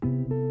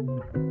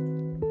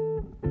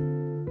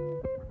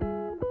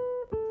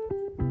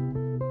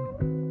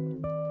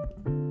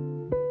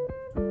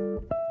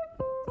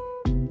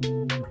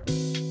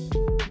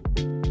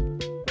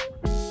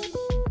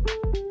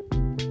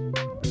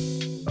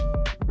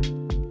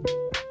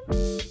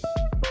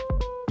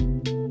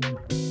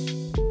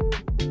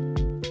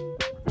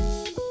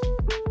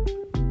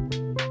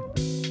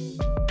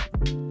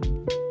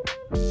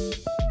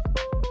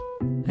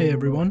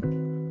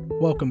everyone.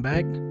 Welcome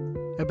back.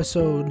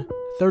 Episode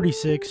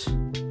 36.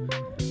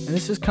 And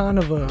this is kind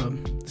of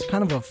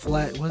a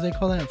flat, what do they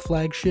call that?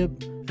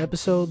 Flagship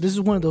episode. This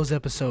is one of those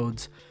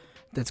episodes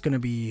that's going to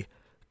be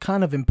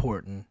kind of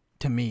important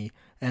to me.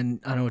 And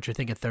I know what you're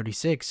thinking,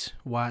 36.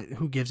 Why?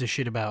 Who gives a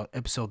shit about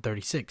episode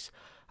 36?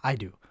 I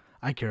do.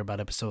 I care about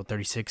episode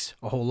 36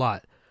 a whole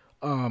lot.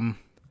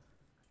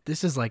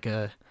 This is like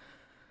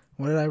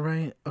what did I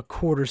write? A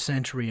quarter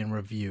century in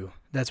review.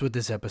 That's what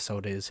this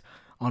episode is.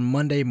 On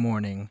Monday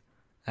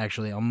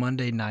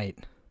night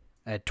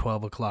at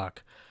 12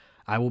 o'clock,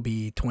 I will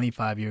be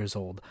 25 years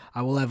old.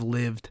 I will have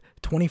lived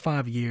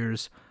 25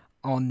 years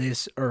on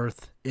this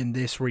earth, in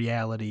this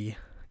reality,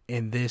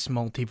 in this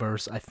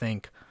multiverse, I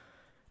think.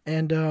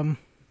 And got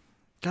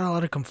a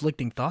lot of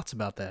conflicting thoughts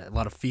about that. A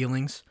lot of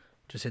feelings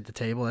just hit the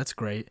table. That's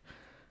great.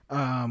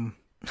 And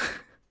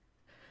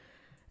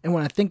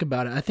when I think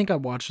about it, I think I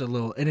watched a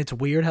little, and it's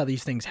weird how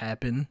these things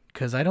happen,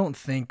 because I don't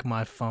think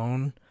my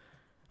phone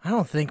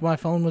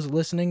was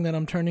listening that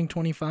I'm turning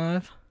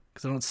 25,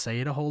 because I don't say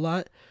it a whole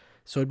lot.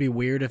 So it'd be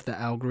weird if the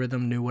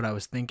algorithm knew what I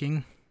was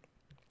thinking.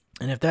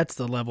 And if that's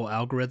the level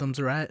algorithms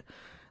are at,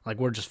 like,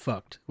 we're just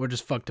fucked. We're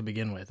just fucked to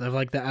begin with. If,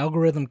 like, the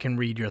algorithm can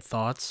read your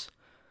thoughts,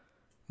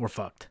 we're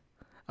fucked.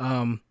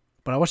 But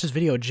I watched this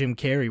video of Jim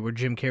Carrey where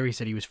Jim Carrey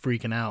said he was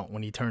freaking out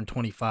when he turned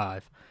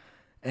 25.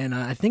 And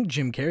I think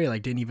Jim Carrey,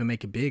 like, didn't even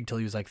make it big till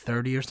he was, like,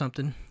 30 or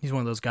something. He's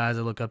one of those guys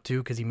I look up to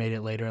because he made it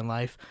later in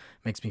life.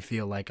 Makes me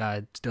feel like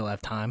I still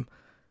have time.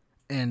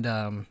 And,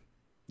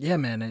 yeah,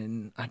 man,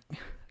 and I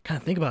kind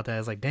of think about that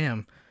as, like,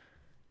 damn,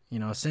 you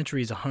know, a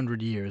century is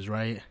 100 years,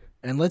 right?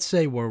 And let's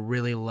say we're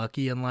really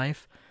lucky in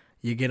life,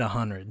 you get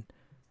 100.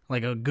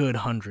 Like, a good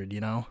 100, you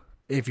know?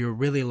 If you're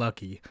really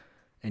lucky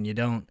and you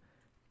don't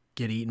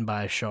get eaten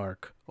by a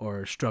shark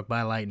or struck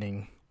by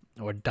lightning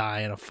or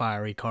die in a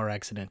fiery car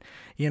accident.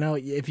 You know,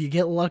 if you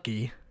get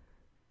lucky,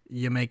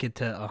 you make it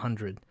to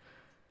 100.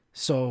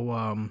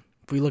 So,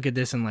 if we look at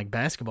this in, like,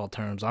 basketball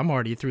terms, I'm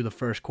already through the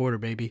first quarter,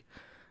 baby.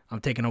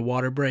 I'm taking a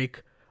water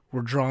break.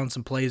 We're drawing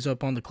some plays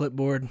up on the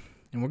clipboard,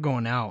 and we're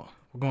going out.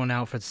 We're going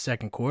out for the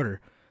second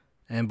quarter.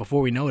 And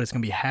before we know it, it's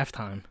going to be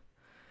halftime.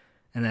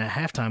 And then at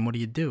halftime, what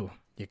do?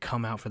 You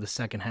come out for the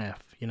second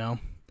half, you know?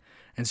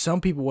 And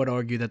some people would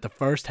argue that the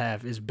first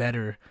half is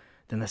better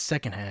than the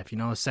second half. You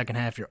know, the second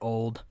half, you're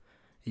old.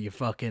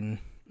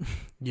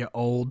 You're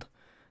old.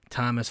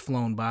 Time has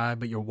flown by,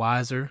 but you're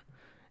wiser,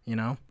 you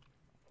know?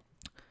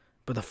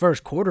 But the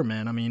first quarter,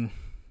 man, I mean,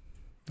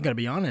 you gotta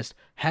be honest,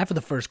 half of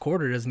the first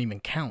quarter doesn't even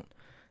count.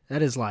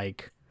 That is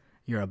like,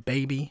 you're a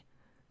baby,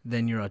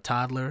 then you're a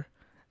toddler,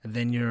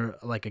 then you're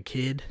like a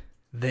kid,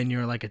 then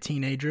you're like a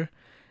teenager,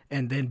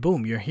 and then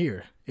boom, you're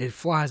here. It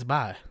flies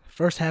by.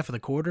 First half of the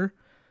quarter,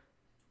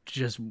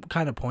 just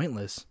kind of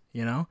pointless,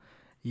 you know?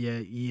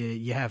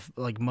 You have,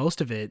 like,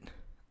 most of it,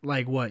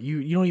 like, what,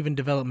 you don't even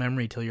develop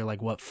memory till you're,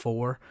 like, what,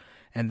 4?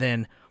 And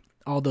then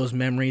all those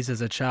memories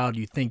as a child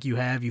you think you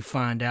have, you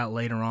find out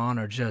later on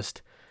are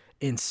just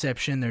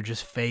inception. They're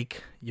just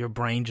fake. Your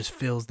brain just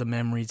fills the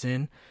memories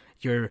in.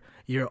 Your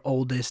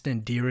oldest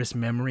and dearest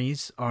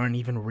memories aren't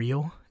even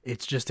real.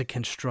 It's just a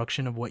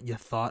construction of what you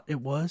thought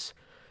it was.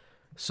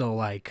 So,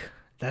 like,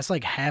 that's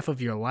like half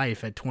of your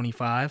life at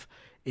 25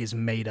 is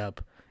made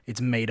up.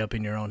 It's made up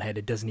in your own head.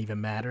 It doesn't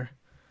even matter.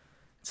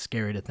 It's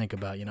scary to think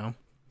about, you know?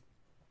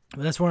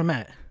 But that's where I'm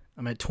at.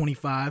 I'm at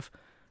 25,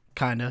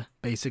 kinda,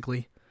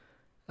 basically.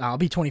 I'll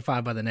be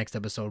 25 by the next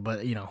episode,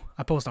 but, you know,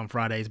 I post on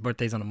Fridays.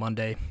 Birthday's on a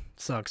Monday.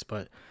 Sucks,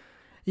 but,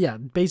 yeah,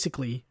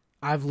 basically,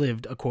 I've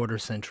lived a quarter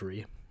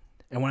century.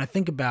 And when I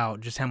think about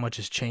just how much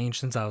has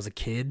changed since I was a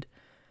kid,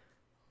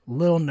 a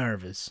little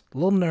nervous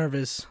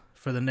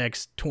for the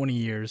next 20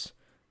 years,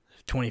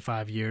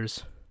 25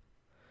 years.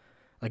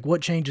 Like,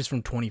 what changes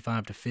from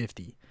 25 to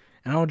 50?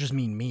 And I don't just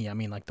mean me, I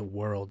mean, like, the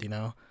world, you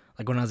know?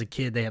 Like, when I was a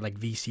kid, they had, like,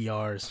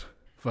 VCRs,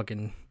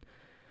 fucking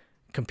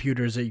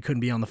computers that you couldn't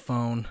be on the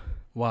phone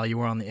while you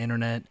were on the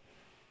internet,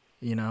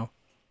 you know?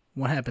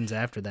 What happens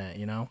after that,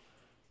 you know?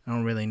 I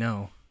don't really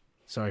know.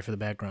 Sorry for the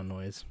background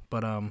noise.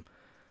 But,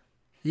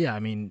 yeah, I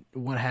mean,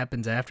 what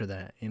happens after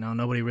that, you know?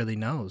 Nobody really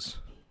knows.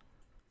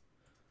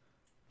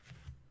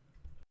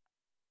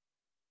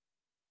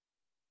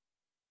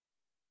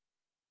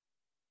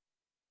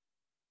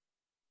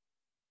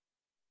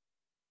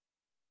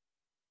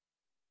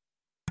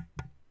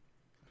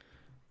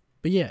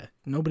 But yeah,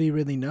 nobody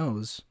really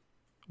knows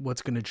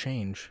what's going to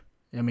change.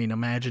 I mean,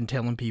 imagine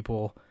telling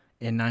people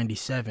in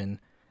 97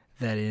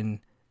 that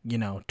in,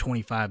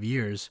 25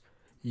 years,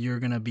 you're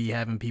going to be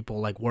having people,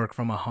 like, work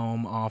from a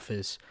home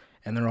office,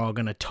 and they're all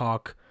going to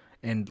talk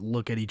and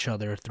look at each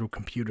other through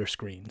computer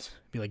screens.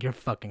 Be like, you're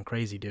fucking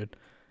crazy, dude.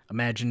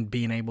 Imagine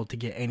being able to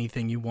get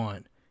anything you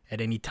want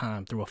at any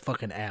time through a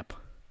fucking app.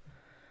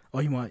 Oh,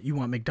 you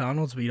want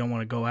McDonald's, but you don't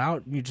want to go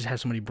out? You just have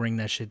somebody bring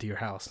that shit to your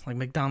house. Like,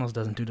 McDonald's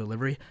doesn't do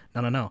delivery.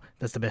 No.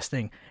 That's the best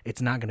thing.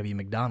 It's not going to be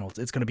McDonald's.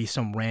 It's going to be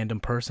some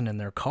random person in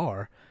their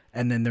car,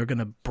 and then they're going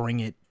to bring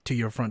it to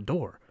your front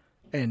door.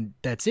 And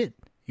that's it.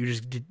 You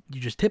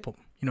just tip them.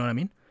 You know what I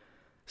mean?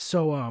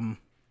 So,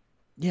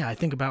 yeah, I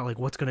think about, like,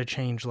 what's going to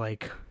change,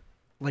 like,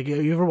 Like,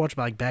 you ever watch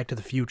like Back to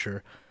the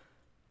Future?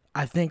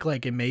 I think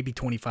like in maybe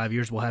 25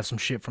 years we'll have some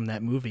shit from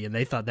that movie, and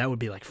they thought that would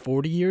be like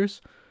 40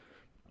 years.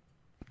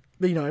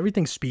 But you know,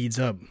 everything speeds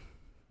up.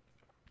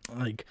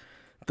 Like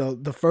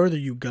the further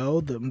you go,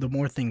 the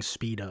more things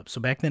speed up.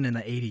 So back then in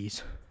the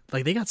 80s,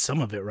 like they got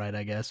some of it right,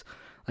 I guess.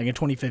 Like in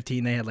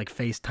 2015 they had like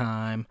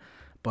FaceTime,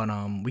 but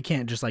we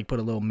can't just like put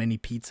a little mini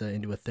pizza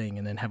into a thing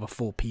and then have a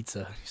full pizza.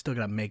 You still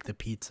got to make the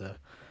pizza.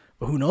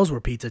 But who knows where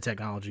pizza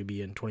technology will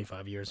be in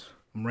 25 years.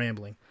 I'm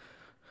rambling.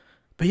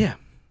 But yeah,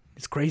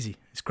 it's crazy.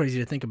 It's crazy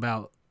to think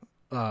about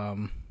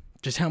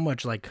just how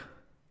much, like,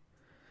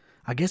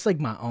 I guess, like,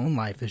 my own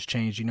life has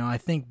changed. You know, I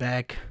think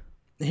back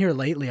here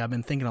lately, I've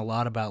been thinking a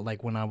lot about,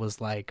 like, when I was,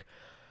 like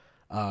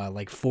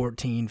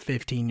 14,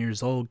 15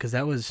 years old, because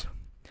that was,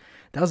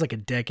 like, a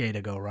decade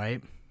ago,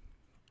 right?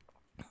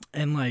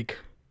 And, like,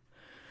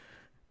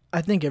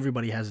 I think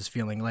everybody has this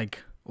feeling, like,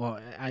 well,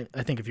 I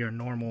think if you're a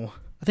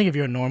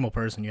normal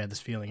person, you had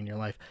this feeling in your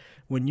life.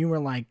 When you were,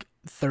 like,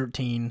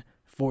 13,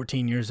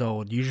 14 years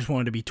old, you just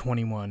wanted to be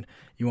 21.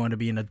 You wanted to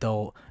be an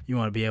adult. You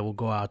want to be able to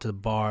go out to the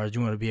bars.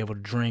 You want to be able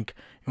to drink.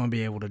 You want to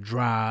be able to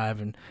drive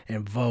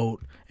and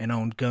vote and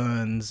own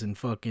guns and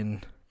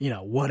fucking, you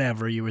know,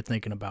 whatever you were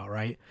thinking about,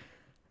 right?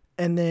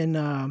 And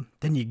then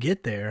you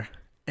get there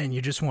and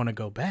you just want to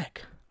go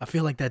back. I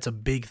feel like that's a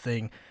big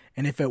thing.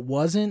 And if it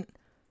wasn't,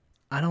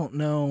 I don't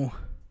know,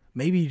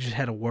 maybe you just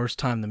had a worse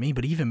time than me.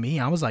 But even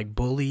me, I was like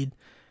bullied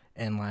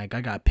and like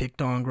I got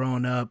picked on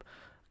growing up.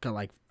 Got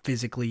like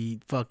physically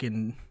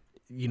fucking,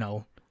 you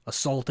know,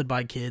 assaulted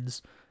by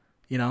kids,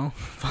 you know,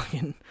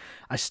 fucking,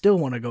 I still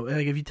want to go,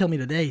 like, if you tell me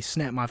today,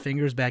 snap my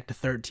fingers back to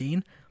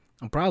 13,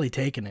 I'm probably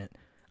taking it.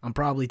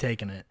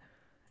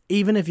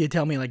 Even if you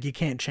tell me, like, you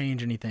can't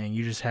change anything,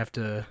 you just kind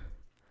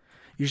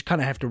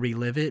of have to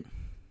relive it,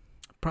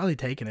 I'm probably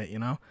taking it, you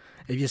know?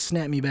 If you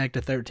snap me back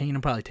to 13,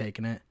 I'm probably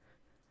taking it,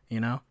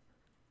 you know?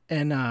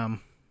 And,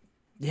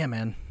 yeah,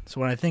 man, so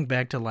when I think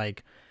back to,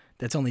 like,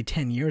 that's only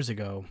 10 years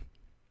ago,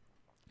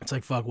 it's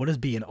like, fuck, what does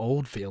being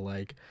old feel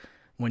like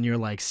when you're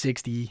like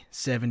 60,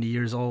 70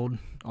 years old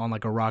on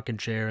like a rocking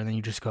chair and then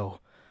you just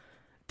go,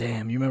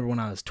 damn, you remember when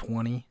I was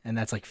 20 and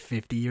that's like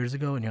 50 years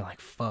ago? And you're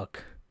like,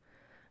 fuck,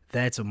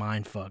 that's a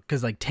mind fuck.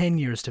 Because like 10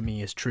 years to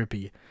me is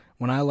trippy.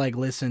 When I like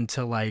listen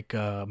to like,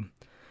 I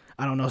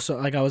don't know, so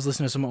like I was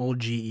listening to some old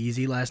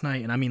G-Eazy last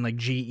night, and I mean like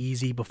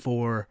G-Eazy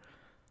before,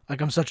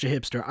 like I'm such a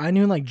hipster. I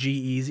knew like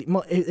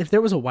G-Eazy. If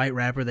there was a white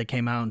rapper that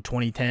came out in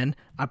 2010,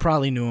 I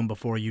probably knew him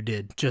before you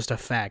did. Just a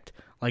fact.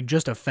 Like,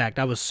 just a fact.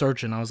 I was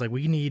searching. I was like,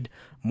 we need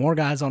more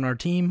guys on our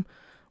team.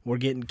 We're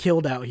getting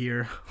killed out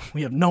here.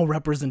 We have no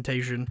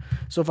representation.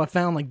 So if I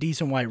found, like,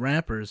 decent white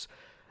rappers,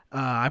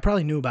 I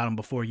probably knew about them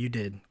before you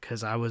did,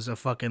 because I was a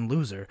fucking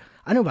loser.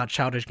 I knew about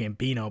Childish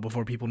Gambino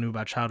before people knew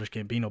about Childish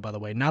Gambino, by the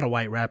way. Not a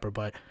white rapper,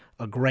 but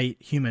a great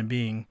human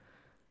being.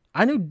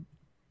 I knew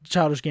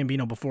Childish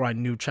Gambino before I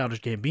knew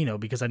Childish Gambino,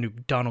 because I knew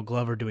Donald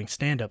Glover doing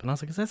stand-up. And I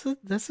was like,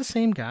 that's the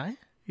same guy?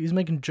 He was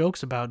making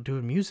jokes about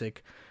doing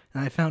music,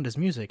 and I found his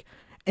music.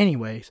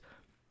 Anyways,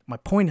 my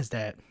point is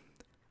that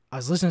I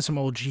was listening to some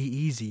old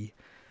G-Eazy,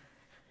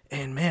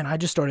 and man, I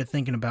just started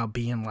thinking about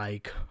being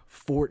like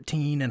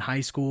 14 in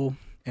high school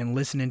and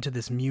listening to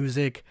this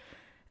music.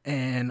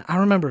 And I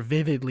remember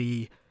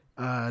vividly,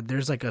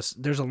 there's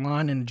a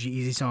line in a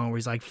G-Eazy song where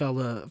he's like, fell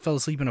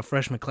asleep in a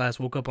freshman class,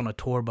 woke up on a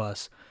tour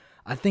bus.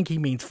 I think he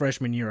means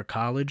freshman year of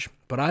college,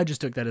 but I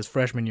just took that as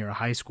freshman year of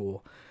high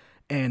school.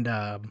 And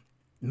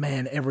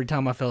man, every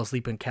time I fell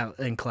asleep in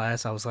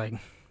class, I was like,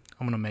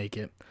 I'm gonna make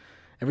it.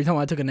 Every time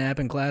I took a nap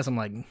in class, I'm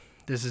like,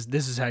 this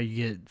is how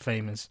you get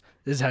famous.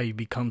 This is how you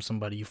become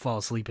somebody. You fall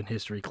asleep in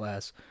history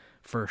class.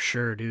 For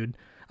sure, dude.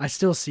 I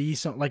still see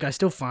I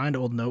still find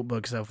old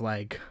notebooks of,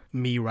 like,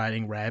 me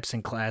writing raps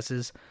in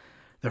classes.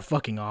 They're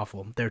fucking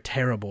awful. They're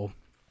terrible.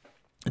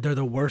 They're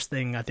the worst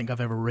thing I think I've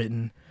ever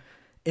written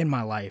in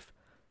my life.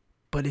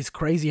 But it's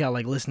crazy how,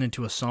 like, listening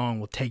to a song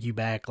will take you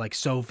back, like,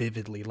 so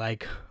vividly.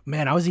 Like,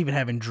 man, I was even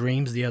having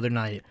dreams the other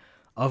night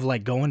of,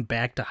 like, going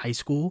back to high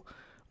school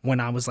when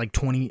I was like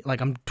 20,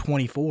 like I'm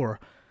 24.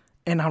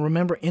 And I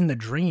remember in the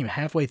dream,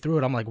 halfway through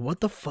it, I'm like, what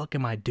the fuck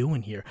am I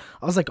doing here?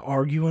 I was like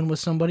arguing with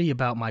somebody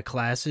about my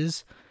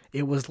classes.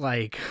 It was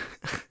like,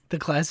 the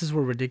classes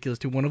were ridiculous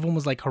too. One of them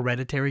was like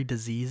hereditary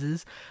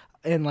diseases.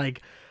 And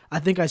like, I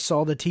think I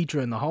saw the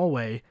teacher in the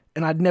hallway,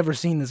 and I'd never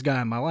seen this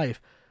guy in my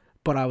life.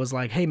 But I was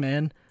like, hey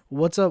man,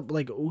 what's up?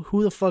 Like,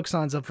 who the fuck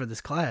signs up for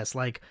this class?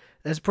 Like,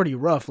 that's pretty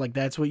rough. Like,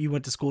 that's what you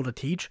went to school to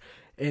teach?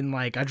 And,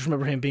 like, I just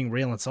remember him being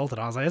real insulted.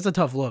 I was like, that's a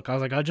tough look. I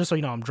was like, just so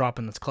you know, I'm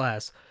dropping this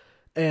class.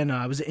 And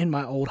I was in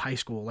my old high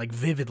school, like,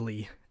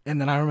 vividly. And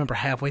then I remember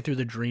halfway through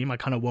the dream, I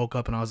kind of woke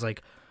up and I was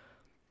like,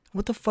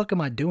 what the fuck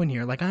am I doing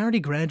here? Like, I already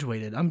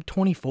graduated. I'm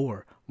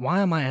 24. Why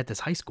am I at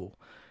this high school?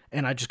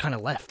 And I just kind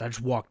of left. I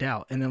just walked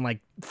out. And then,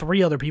 like,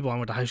 3 other people I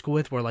went to high school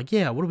with were like,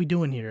 yeah, what are we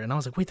doing here? And I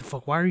was like, wait the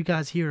fuck, why are you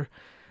guys here?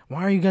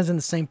 Why are you guys in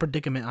the same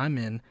predicament I'm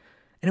in?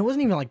 And it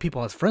wasn't even like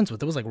people I was friends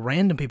with. It was like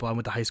random people I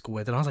went to high school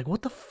with. And I was like,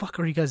 what the fuck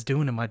are you guys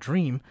doing in my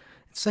dream?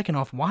 And second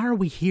off, why are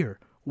we here?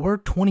 We're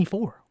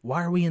 24.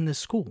 Why are we in this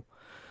school?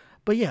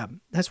 But yeah,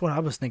 that's what I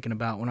was thinking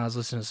about when I was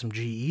listening to some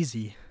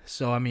G-Eazy.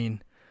 So I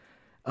mean,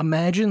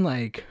 imagine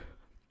like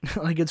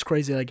like it's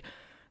crazy, like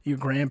your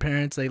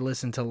grandparents, they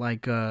listen to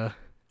like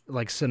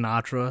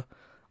Sinatra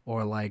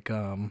or like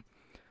the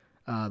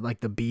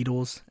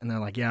Beatles, and they're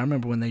like, yeah, I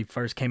remember when they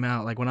first came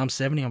out. Like when I'm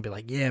 70, I'll be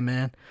like, yeah,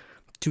 man,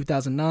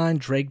 2009,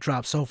 Drake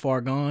dropped So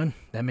Far Gone.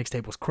 That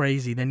mixtape was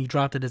crazy. Then he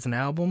dropped it as an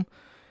album,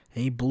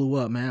 and he blew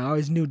up, man. I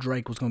always knew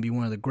Drake was gonna be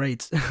one of the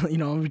greats. You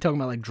know, I'm talking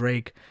about like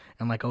Drake,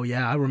 and like, oh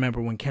yeah, I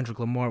remember when Kendrick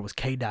Lamar was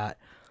K Dot.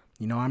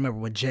 You know, I remember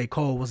when J.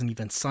 Cole wasn't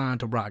even signed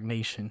to Rock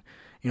Nation.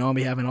 You know, I'll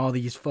be having all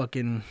these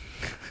fucking.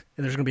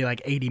 There's gonna be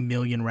like 80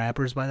 million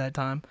rappers by that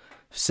time,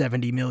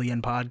 70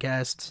 million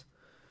podcasts.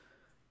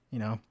 You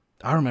know,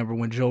 I remember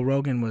when Joe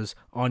Rogan was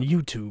on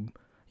YouTube.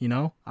 You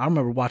know, I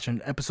remember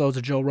watching episodes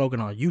of Joe Rogan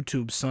on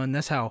YouTube, son.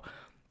 That's how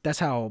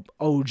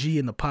OG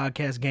in the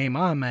podcast game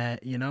I'm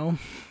at. You know.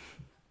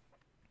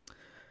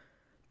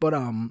 But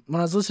when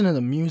I was listening to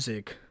the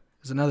music,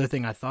 there's another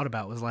thing I thought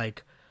about was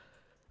like,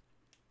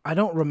 I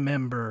don't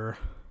remember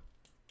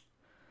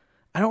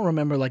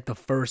like the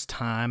first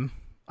time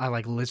I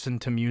like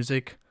listened to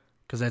music,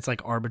 because that's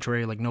like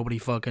arbitrary. Like nobody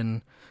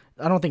fucking,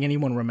 I don't think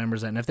anyone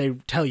remembers that. And if they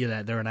tell you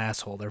that, they're an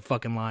asshole. They're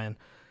fucking lying.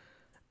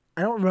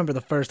 I don't remember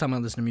the first time I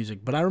listened to music,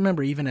 but I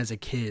remember even as a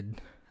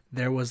kid,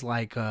 there was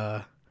like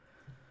what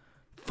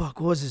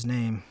was his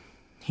name?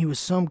 He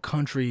was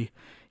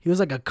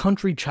like a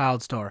country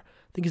child star.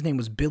 I think his name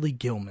was Billy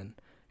Gilman.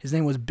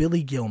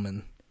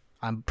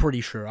 I'm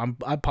pretty sure.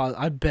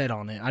 I'd bet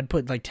on it. I'd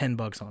put like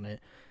 $10 on it.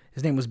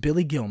 His name was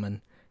Billy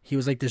Gilman. He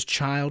was like this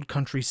child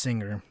country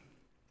singer.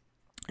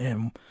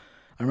 And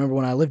I remember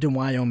when I lived in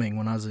Wyoming,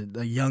 when I was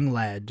a young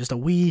lad, just a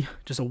wee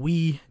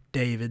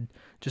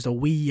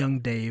young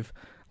Dave,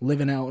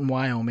 living out in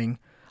Wyoming.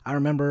 I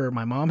remember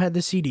my mom had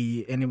the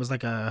CD, and it was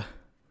like I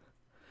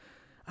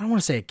don't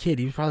want to say a kid.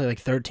 He was probably like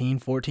 13,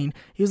 14.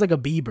 He was like a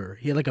Bieber.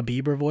 He had like a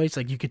Bieber voice.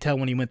 Like you could tell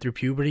when he went through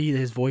puberty,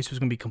 his voice was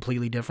going to be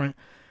completely different.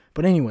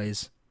 But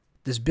anyways,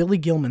 this Billy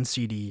Gilman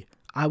CD,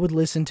 I would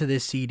listen to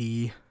this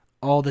CD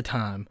all the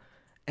time.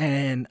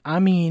 And I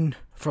mean,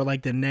 for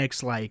the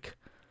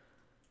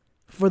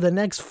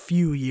next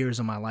few years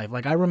of my life.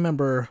 Like I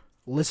remember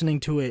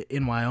listening to it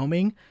in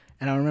Wyoming,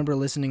 and I remember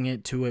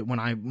listening to it when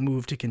I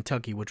moved to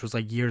Kentucky, which was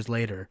like years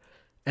later.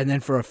 And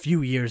then for a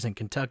few years in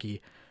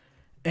Kentucky.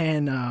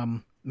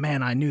 And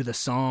man, I knew the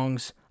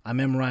songs. I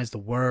memorized the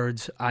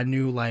words. I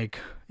knew like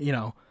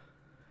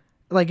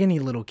any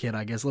little kid,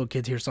 I guess. Little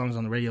kids hear songs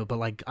on the radio, but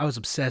like I was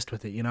obsessed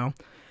with it, you know?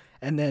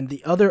 And then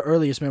the other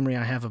earliest memory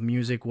I have of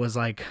music was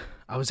like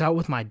I was out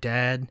with my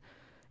dad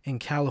in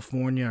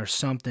California or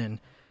something,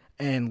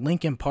 and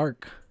Linkin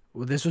Park.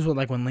 This was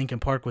when Linkin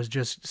Park was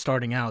just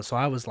starting out. So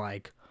I was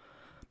like,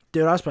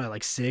 dude, I was probably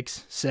like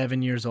 6,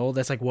 7 years old.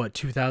 That's like what,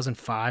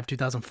 2005,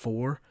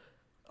 2004,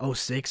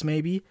 06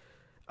 maybe.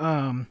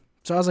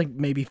 So I was like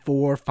maybe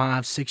 4,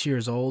 5, 6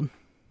 years old.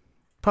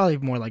 Probably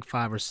more like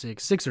 5 or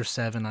 6 or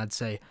 7, I'd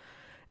say.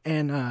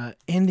 And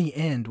in the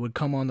end would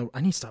come on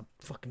I need to stop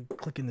fucking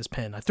clicking this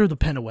pen. I threw the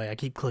pen away. I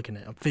keep clicking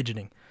it. I'm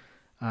fidgeting.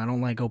 I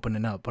don't like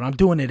opening up, but I'm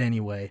doing it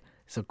anyway.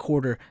 It's a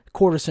quarter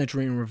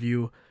century in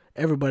review.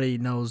 Everybody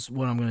knows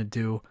what I'm going to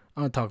do.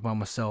 I'm going to talk about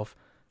myself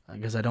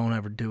because I don't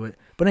ever do it.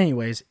 But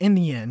anyways, In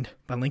the End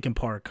by Linkin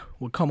Park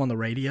would come on the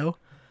radio,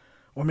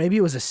 or maybe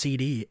it was a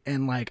CD,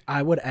 and like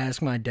I would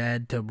ask my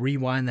dad to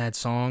rewind that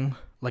song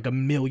like a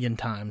million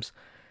times.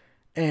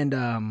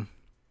 And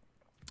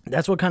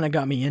that's what kind of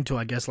got me into,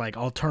 I guess, like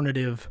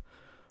alternative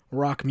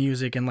rock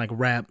music and like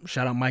rap.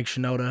 Shout out Mike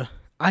Shinoda.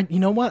 You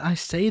know what? I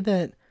say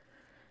that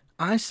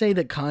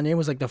Kanye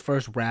was like the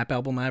first rap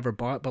album I ever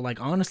bought, but like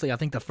honestly, I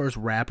think the first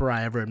rapper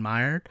I ever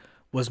admired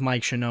was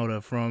Mike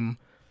Shinoda from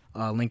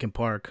Linkin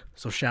Park.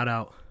 So shout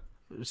out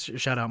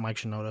Mike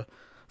Shinoda,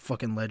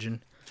 fucking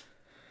legend.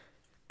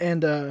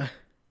 And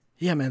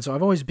yeah, man. So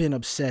I've always been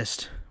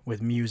obsessed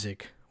with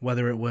music,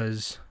 whether it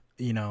was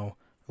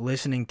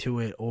listening to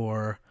it,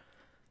 or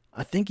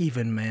I think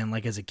even, man,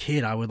 like as a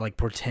kid, I would like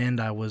pretend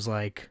I was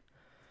like,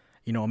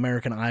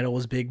 American Idol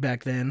was big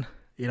back then.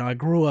 I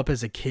grew up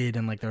as a kid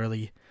in like the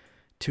early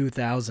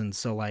 2000s,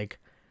 so like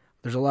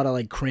there's a lot of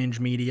like cringe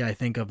media I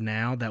think of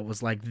now that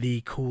was like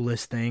the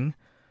coolest thing.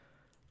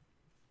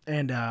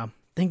 And I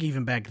think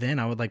even back then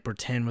I would like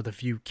pretend with a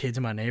few kids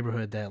in my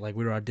neighborhood that like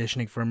we were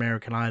auditioning for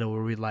American Idol,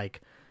 where we'd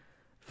like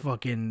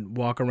fucking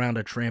walk around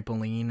a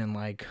trampoline and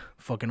like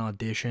fucking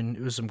audition.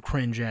 It was some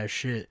cringe ass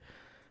shit.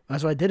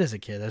 That's what I did as a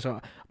kid. That's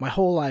what my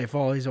whole life,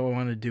 all I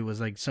wanted to do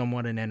was like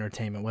somewhat in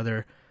entertainment,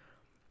 whether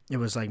it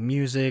was like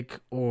music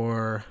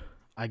or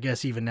I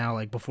guess even now,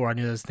 like before I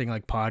knew this thing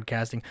like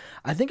podcasting.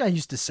 I think I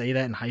used to say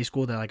that in high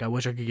school, that like I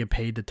wish I could get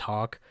paid to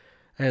talk,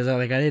 as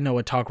I didn't know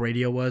what talk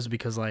radio was,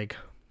 because like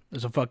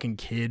there's a fucking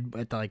kid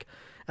at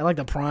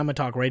the prime of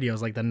talk radio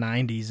is like the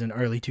 90s and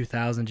early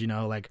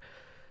 2000s, like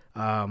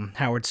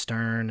Howard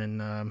Stern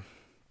and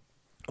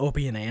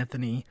Opie and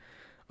Anthony.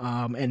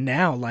 And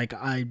now, like,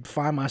 I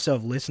find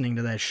myself listening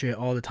to that shit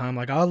all the time.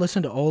 Like, I'll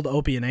listen to old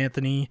Opie and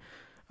Anthony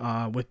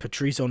with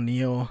Patrice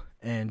O'Neal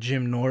and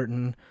Jim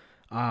Norton.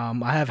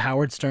 I have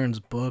Howard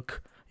Stern's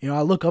book,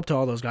 I look up to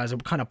all those guys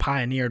that kind of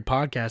pioneered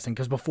podcasting,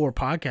 because before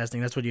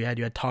podcasting, that's what you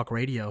had talk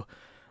radio.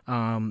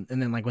 And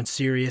then like when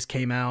Sirius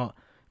came out,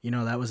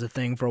 that was a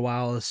thing for a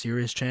while, the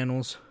Sirius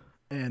channels.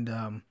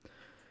 And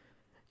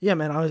yeah,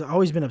 man, I've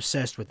always been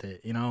obsessed with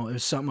it. It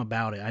was something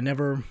about it.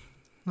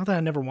 Not that I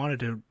never wanted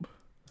to.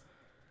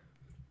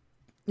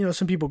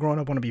 Some people growing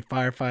up want to be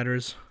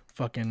firefighters,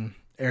 fucking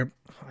air.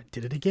 I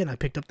did it again. I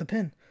picked up the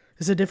pen.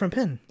 It's a different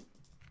pen.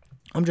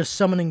 I'm just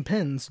summoning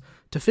pens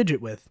to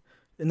fidget with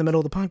in the middle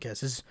of the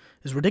podcast. Is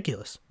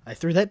ridiculous. I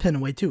threw that pen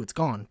away too. It's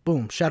gone.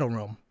 Boom. Shadow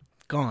Realm.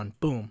 Gone.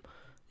 Boom.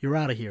 You're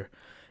out of here.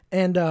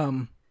 And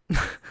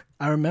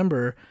I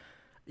remember,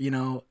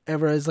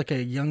 ever as like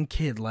a young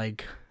kid,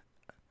 like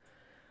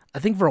I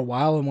think for a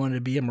while I wanted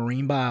to be a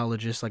marine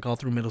biologist, like all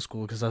through middle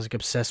school, because I was like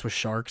obsessed with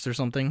sharks or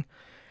something.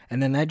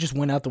 And then that just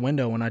went out the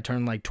window when I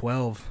turned like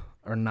 12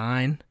 or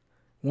 9.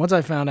 Once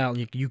I found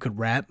out you could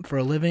rap for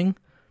a living,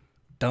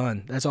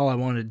 done. That's all I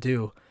wanted to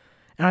do.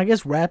 And I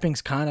guess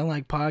rapping's kind of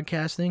like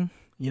podcasting.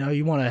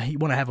 You want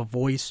to have a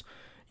voice.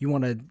 You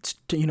want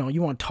to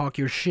you want to talk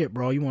your shit,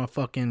 bro. You want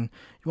to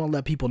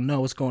let people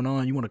know what's going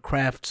on. You want to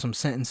craft some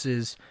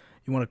sentences.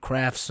 You want to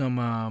craft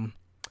some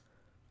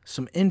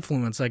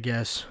influence, I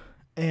guess.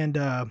 And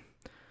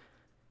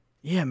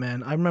yeah,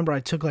 man, I remember I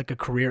took like a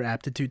career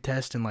aptitude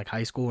test in like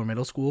high school or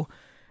middle school,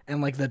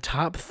 and like the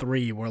top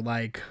 3 were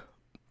like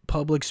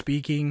public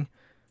speaking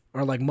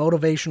or like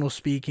motivational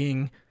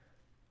speaking.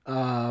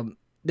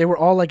 They were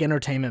all like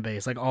entertainment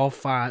based, like all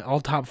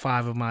top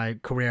 5 of my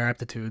career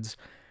aptitudes.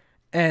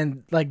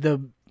 And like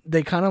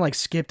they kind of like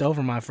skipped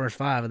over my first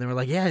 5, and they were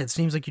like, yeah, it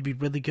seems like you'd be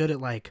really good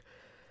at like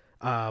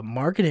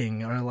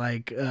marketing or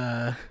like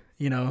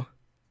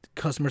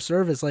customer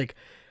service. Like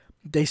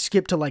they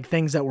skipped to like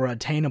things that were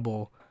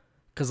attainable.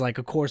 Because, like,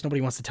 of course, nobody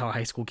wants to tell a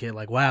high school kid,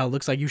 like, wow, it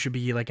looks like you should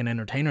be, like, an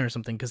entertainer or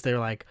something. Because they're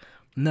like,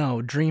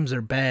 no, dreams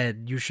are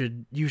bad. You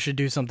should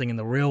do something in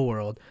the real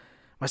world.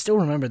 I still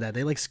remember that.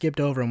 They, like, skipped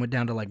over and went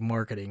down to, like,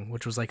 marketing,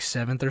 which was, like,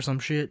 7th or some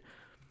shit.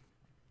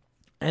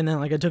 And then,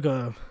 like, I took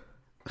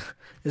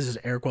this is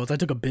air quotes, I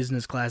took a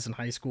business class in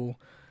high school.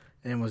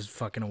 And it was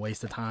fucking a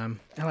waste of time.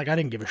 And, like, I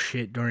didn't give a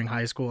shit during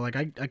high school. Like,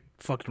 I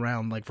fucked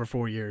around, like, for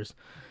 4 years.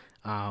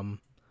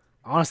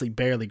 Honestly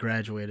barely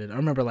graduated. I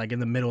remember like in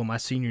the middle of my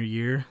senior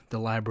year, the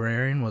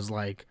librarian was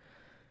like,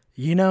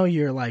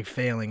 you're like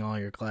failing all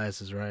your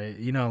classes, right?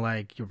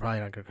 Like you're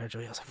probably not gonna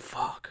graduate. I was like,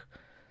 fuck. I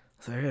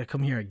was like, I gotta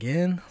come here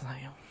again? I was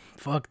like,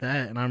 fuck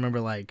that. And I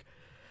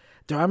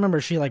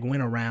remember she like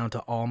went around to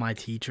all my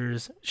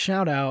teachers.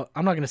 Shout out,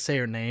 I'm not gonna say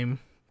her name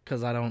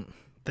because I don't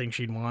think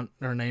she'd want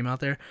her name out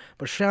there,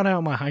 but shout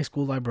out my high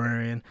school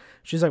librarian.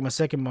 She's like my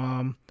second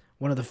mom,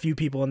 one of the few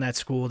people in that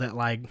school that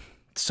like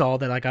saw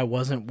that like I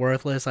wasn't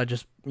worthless. I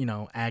just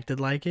acted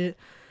like it.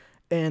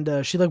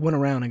 And she like went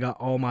around and got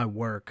all my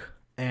work,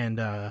 and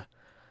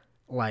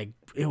like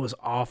it was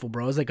awful,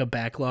 bro. It was like a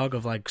backlog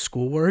of like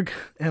schoolwork.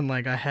 And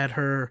like I had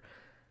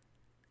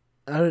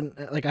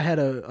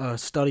a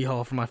study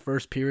hall for my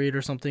first period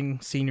or something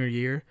senior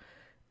year,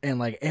 and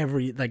like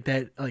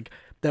that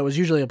was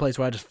usually a place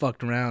where I just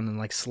fucked around and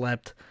like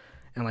slept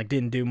and like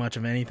didn't do much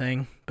of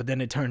anything. But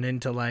then it turned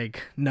into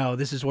like, no,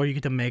 this is where you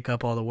get to make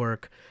up all the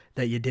work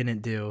that you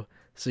didn't do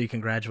so you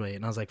can graduate.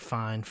 And I was like,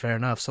 fine, fair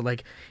enough. So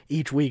like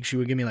each week she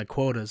would give me like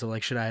quotas of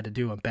like shit I had to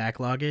do and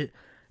backlog it,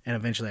 and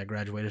eventually I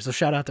graduated. So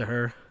shout out to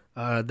her.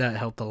 That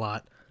helped a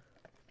lot.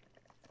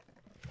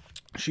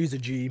 She's a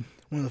G,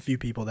 one of the few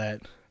people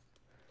that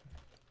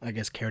I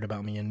guess cared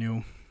about me and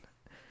knew.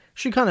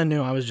 She kind of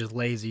knew I was just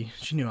lazy.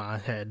 She knew I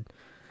had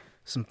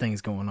some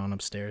things going on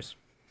upstairs.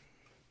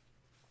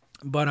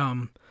 But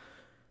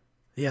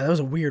yeah, that was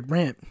a weird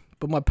rant.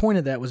 But my point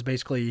of that was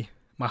basically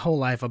my whole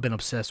life I've been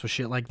obsessed with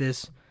shit like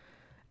this.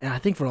 And I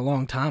think for a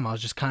long time I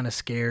was just kind of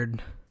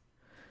scared.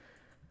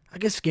 I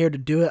guess scared to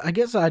do it. I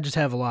guess I just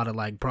have a lot of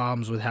like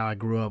problems with how I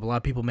grew up. A lot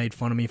of people made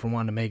fun of me for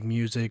wanting to make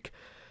music.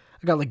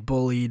 I got like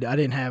bullied. I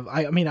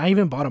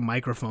even bought a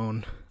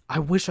microphone. I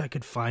wish I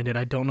could find it.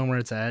 I don't know where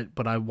it's at,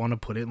 but I want to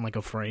put it in like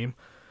a frame.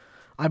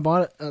 I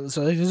bought it.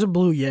 So there's a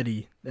Blue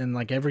Yeti, and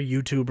like every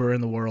YouTuber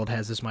in the world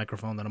has this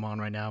microphone that I'm on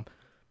right now.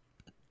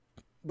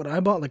 But I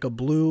bought like a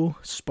Blue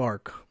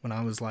Spark when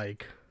I was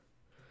like,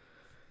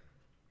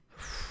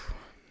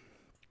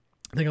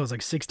 I think I was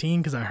like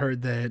 16, because I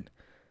heard that,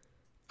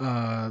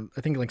 I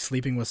think like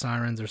Sleeping with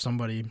Sirens or some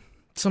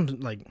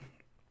like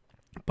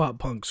pop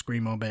punk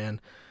screamo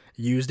band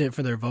used it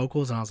for their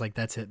vocals, and I was like,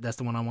 that's it, that's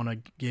the one I want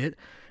to get.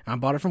 And I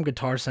bought it from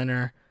Guitar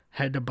Center,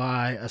 had to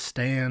buy a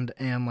stand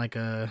and like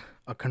a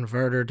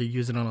converter to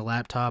use it on a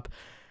laptop,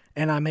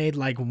 and I made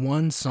like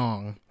one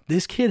song.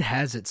 This kid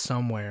has it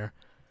somewhere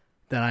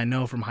that I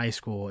know from high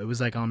school. It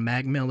was like on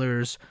Mac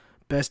Miller's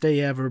Best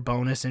Day Ever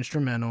bonus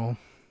instrumental,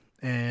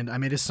 and I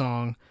made a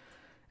song,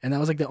 and that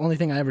was like the only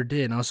thing I ever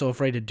did. And I was so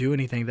afraid to do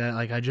anything that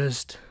like I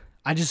just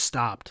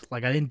stopped.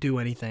 Like I didn't do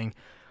anything.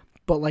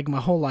 But like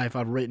my whole life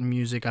I've written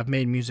music, I've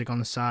made music on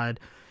the side.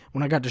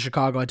 When I got to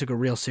Chicago, I took it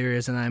real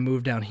serious, and I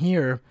moved down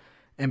here,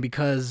 and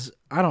because,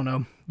 I don't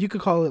know, you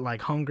could call it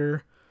like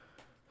hunger,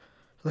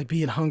 like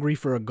being hungry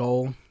for a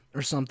goal.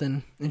 or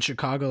something in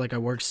Chicago. Like I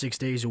worked 6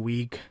 days a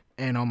week,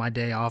 and on my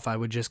day off, I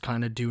would just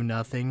kind of do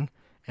nothing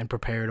and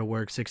prepare to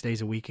work 6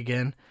 days a week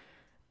again.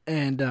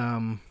 And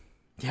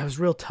yeah, it was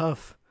real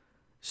tough.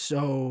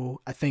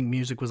 So I think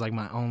music was like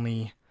my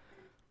only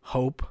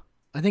hope.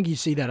 I think you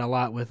see that a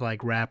lot with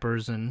like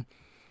rappers and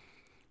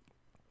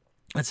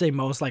I'd say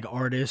most like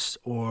artists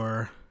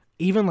or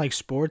even like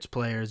sports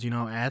players,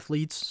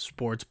 athletes,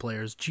 sports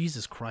players.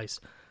 Jesus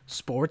Christ.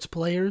 Sports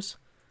players?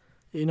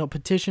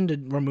 Petition to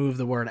remove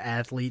the word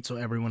athlete so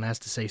everyone has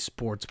to say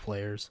sports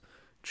players.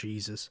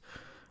 Jesus.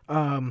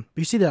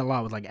 You see that a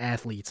lot with like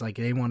athletes. Like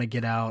they want to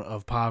get out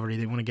of poverty.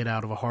 They want to get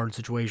out of a hard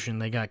situation.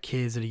 They got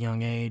kids at a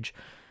young age.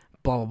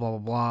 Blah, blah, blah, blah,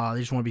 blah. They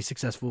just want to be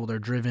successful. They're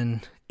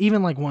driven.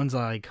 Even like ones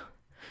like,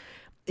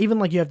 even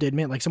like you have to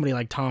admit, like somebody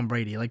like Tom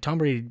Brady. Like Tom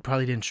Brady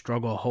probably didn't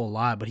struggle a whole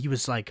lot, but he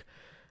was like,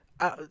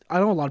 I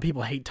know a lot of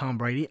people hate Tom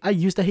Brady. I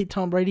used to hate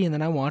Tom Brady, and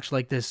then I watched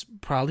like this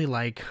probably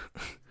like,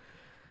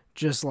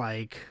 just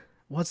like,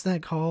 what's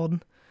that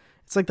called?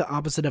 It's like the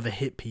opposite of a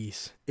hit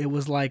piece. It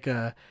was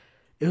the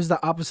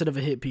opposite of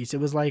a hit piece. It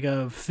was like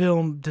a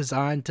film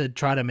designed to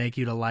try to make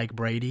you to like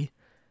Brady.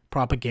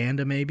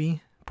 Propaganda,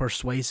 maybe.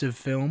 Persuasive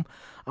film.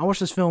 I watched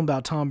this film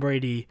about Tom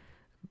Brady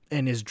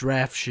and his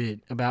draft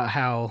shit, about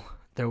how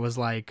there was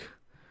like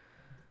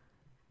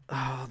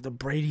the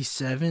Brady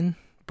 7,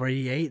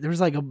 Brady 8. There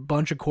was like a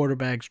bunch of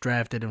quarterbacks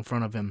drafted in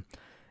front of him,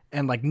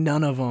 and like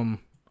none of them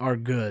are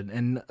good.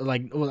 And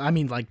like, well, I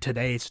mean like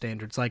today's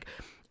standards, like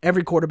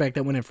every quarterback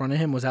that went in front of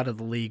him was out of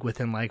the league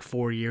within like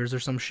 4 years or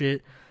some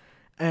shit.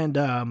 And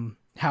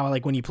how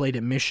like when he played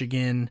at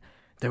Michigan,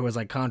 there was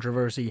like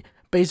controversy.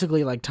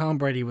 Basically, like Tom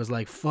Brady was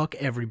like, fuck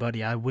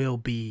everybody, I will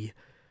be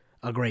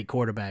a great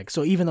quarterback.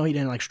 So even though he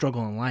didn't like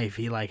struggle in life,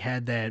 he like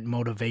had that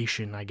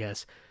motivation, I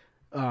guess.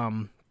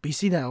 But you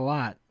see that a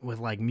lot with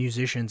like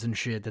musicians and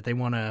shit, that they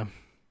want to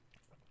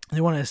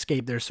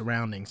escape their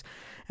surroundings.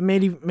 And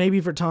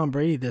maybe for Tom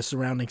Brady, the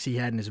surroundings he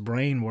had in his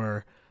brain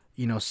were,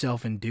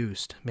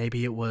 self-induced.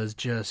 Maybe it was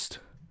just,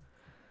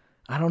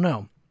 I don't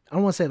know. I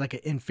don't want to say like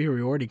an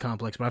inferiority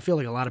complex, but I feel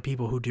like a lot of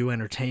people who do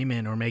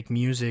entertainment or make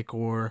music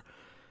or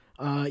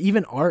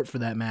even art for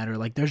that matter,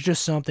 like there's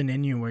just something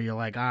in you where you're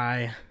like,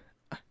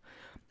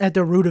 at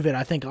the root of it,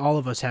 I think all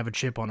of us have a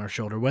chip on our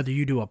shoulder. Whether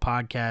you do a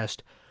podcast,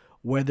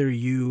 whether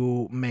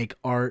you make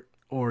art,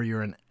 or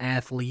you're an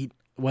athlete,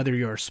 whether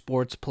you're a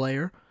sports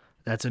player,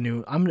 that's a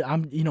new. I'm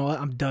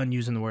done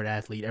using the word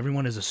athlete.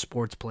 Everyone is a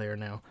sports player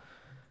now.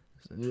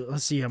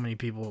 Let's see how many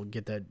people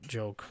get that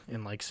joke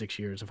in like 6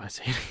 years if I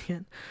say it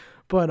again.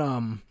 But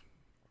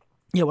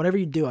yeah, whatever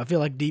you do, I feel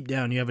like deep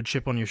down you have a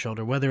chip on your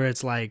shoulder. Whether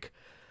it's like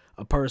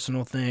a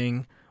personal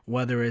thing,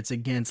 whether it's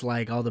against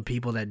like all the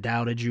people that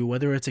doubted you,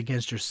 whether it's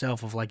against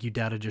yourself, of like you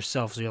doubted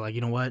yourself, so you're like,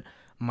 you know what,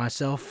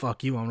 myself,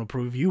 fuck you, I'm gonna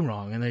prove you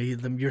wrong. And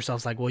then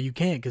yourself's like, well, you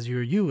can't because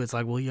you're you. It's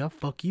like, well, yeah,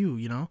 fuck you,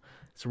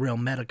 it's a real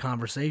meta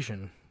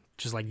conversation,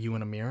 just like you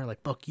in a mirror,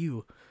 like fuck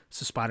you.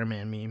 It's a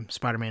Spider-Man meme,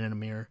 Spider-Man in a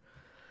mirror.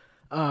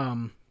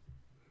 But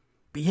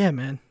yeah,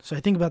 man, so I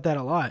think about that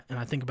a lot, and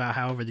I think about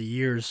how over the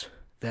years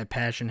that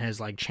passion has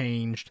like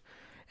changed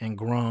and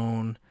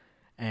grown,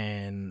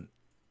 and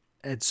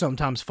it's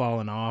sometimes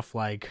fallen off.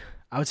 Like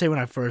I would say when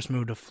I first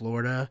moved to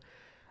Florida,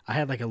 I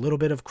had like a little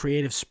bit of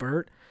creative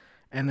spurt,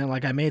 and then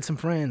like I made some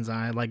friends.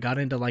 I like got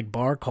into like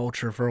bar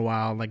culture for a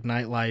while, like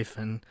nightlife,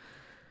 and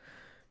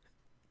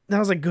that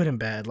was like good and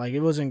bad. Like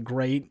it wasn't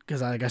great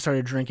because I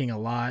started drinking a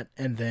lot,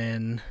 and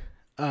then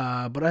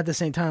but at the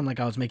same time, like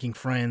I was making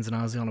friends, and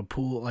I was on a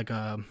pool, like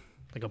a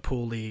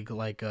pool league,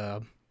 like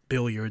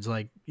billiards,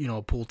 like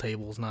pool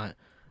tables. Not,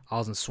 I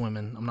wasn't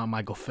swimming. I'm not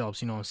Michael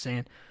Phelps. You know what I'm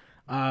saying?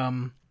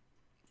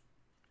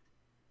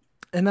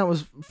 And that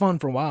was fun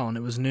for a while, and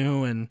it was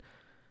new, and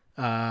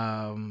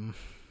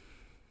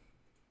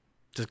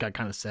just got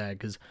kind of sad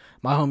because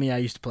my homie I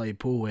used to play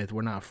pool with,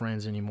 we're not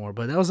friends anymore.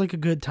 But that was like a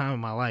good time in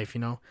my life,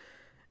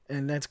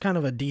 And that's kind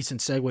of a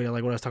decent segue to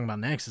like what I was talking about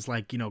next. It's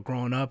like,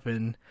 growing up,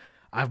 and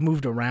I've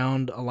moved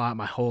around a lot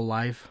my whole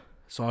life,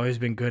 so I've always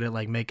been good at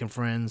like making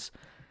friends.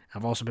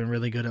 I've also been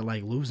really good at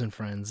like losing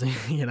friends.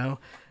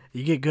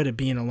 You get good at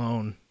being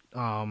alone.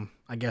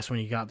 I guess when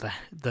you got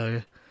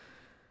the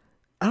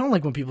I don't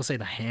like when people say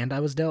the hand I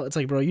was dealt. It's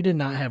like, bro, you did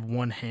not have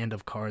one hand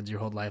of cards your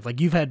whole life.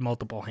 Like, you've had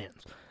multiple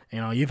hands.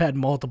 You've had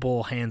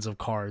multiple hands of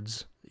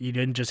cards. You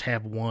didn't just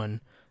have one.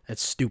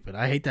 That's stupid.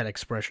 I hate that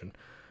expression.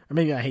 Or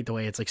maybe I hate the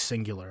way it's like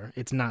singular.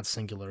 It's not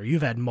singular.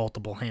 You've had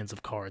multiple hands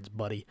of cards,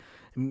 buddy.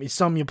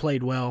 Some you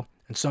played well,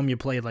 and some you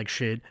played like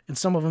shit, and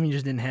some of them you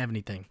just didn't have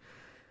anything.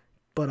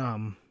 But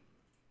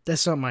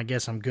that's something I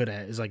guess I'm good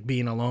at, is like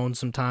being alone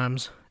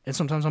sometimes. And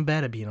sometimes I'm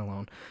bad at being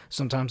alone.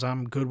 Sometimes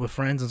I'm good with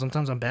friends, and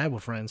sometimes I'm bad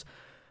with friends.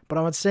 But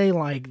I would say,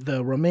 like,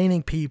 the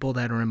remaining people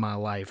that are in my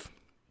life,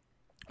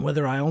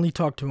 whether I only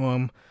talk to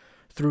them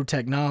through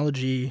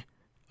technology,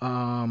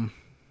 or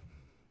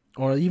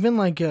even,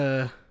 like,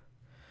 I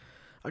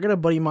got a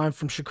buddy of mine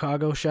from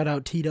Chicago, shout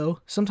out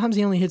Tito. Sometimes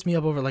he only hits me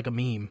up over, like, a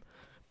meme.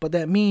 But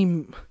that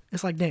meme,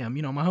 it's like, damn,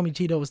 my homie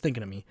Tito was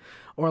thinking of me.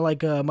 Or,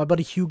 like, my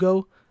buddy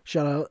Hugo,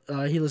 shout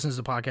out, he listens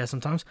to the podcast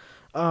sometimes.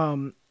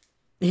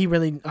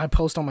 I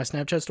post on my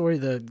Snapchat story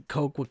the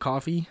Coke with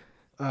coffee.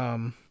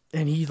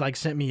 And he like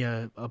sent me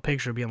a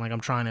picture being like, I'm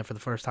trying it for the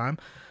first time.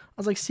 I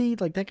was like, see,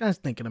 like that guy's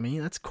thinking of me.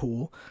 That's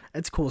cool.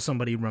 It's cool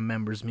somebody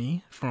remembers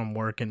me from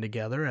working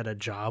together at a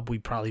job we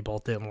probably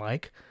both didn't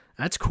like.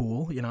 That's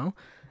cool, you know?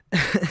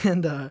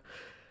 And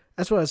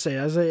that's what I say.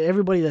 I say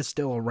everybody that's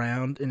still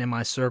around and in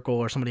my circle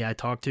or somebody I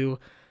talk to,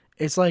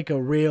 it's like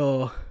a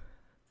real,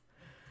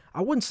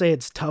 I wouldn't say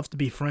it's tough to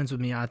be friends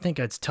with me. I think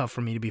it's tough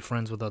for me to be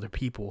friends with other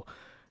people.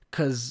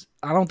 Because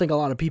I don't think a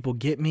lot of people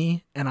get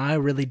me, and I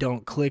really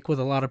don't click with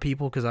a lot of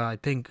people because I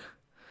think,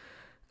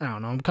 I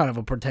don't know, I'm kind of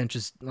a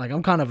pretentious, like,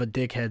 I'm kind of a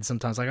dickhead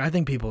sometimes. Like, I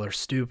think people are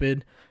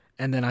stupid,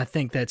 and then I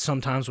think that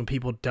sometimes when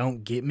people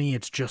don't get me,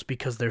 it's just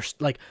because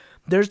like,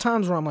 there's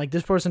times where I'm like,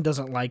 this person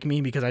doesn't like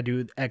me because I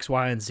do X,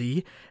 Y, and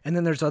Z, and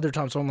then there's other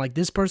times where I'm like,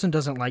 this person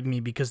doesn't like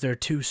me because they're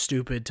too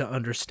stupid to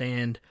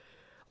understand,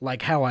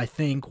 like, how I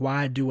think,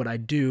 why I do what I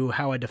do,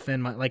 how I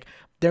defend like,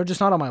 they're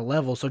just not on my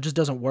level, so it just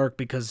doesn't work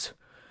because...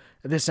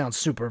 This sounds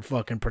super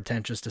fucking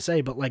pretentious to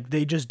say, but like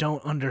they just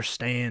don't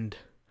understand.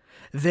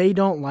 They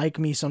don't like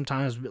me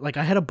sometimes. Like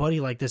I had a buddy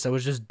like this that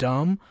was just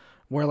dumb,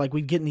 where like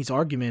we'd get in these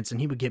arguments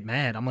and he would get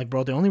mad. I'm like,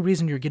 bro, the only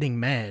reason you're getting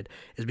mad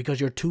is because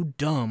you're too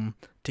dumb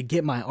to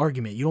get my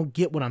argument. You don't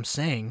get what I'm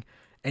saying,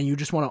 and you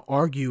just want to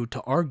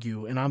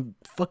argue, and I'm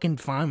fucking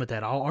fine with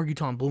that. I'll argue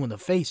till I'm blue in the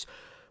face,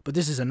 but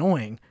this is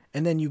annoying.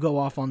 And then you go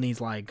off on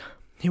these like,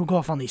 he would go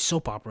off on these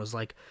soap operas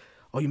like,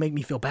 oh, you make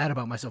me feel bad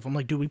about myself. I'm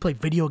like, dude, we play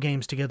video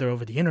games together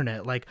over the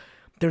internet. Like,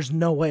 there's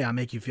no way I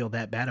make you feel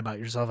that bad about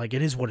yourself. Like,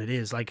 it is what it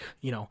is. Like,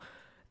 you know.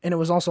 And it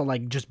was also,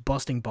 like, just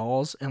busting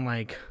balls. And,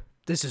 like,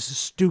 this is a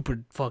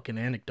stupid fucking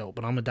anecdote,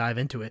 but I'm going to dive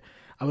into it.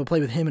 I would play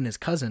with him and his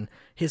cousin.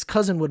 His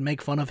cousin would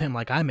make fun of him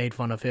like I made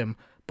fun of him,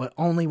 but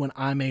only when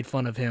I made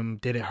fun of him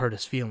did it hurt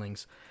his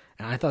feelings.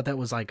 And I thought that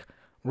was, like,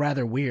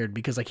 rather weird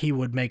because like he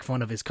would make fun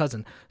of his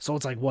cousin. So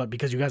it's like, what,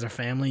 because you guys are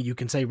family you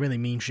can say really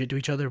mean shit to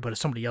each other, but if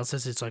somebody else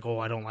says it's like, oh,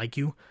 I don't like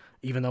you,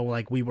 even though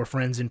like we were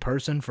friends in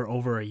person for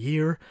over a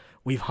year,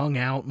 we've hung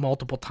out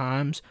multiple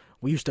times,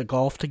 we used to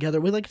golf together,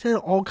 we like did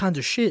all kinds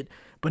of shit.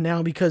 But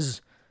now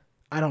because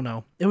I don't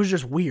know, it was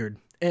just weird.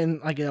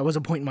 And like there was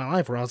a point in my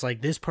life where I was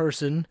like, this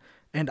person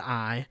and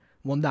I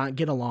will not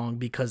get along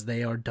because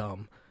they are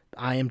dumb.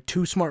 I am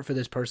too smart for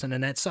this person,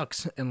 and that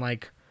sucks. And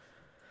like,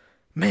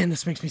 man,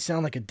 this makes me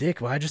sound like a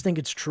dick, but I just think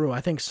it's true.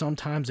 I think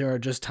sometimes there are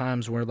just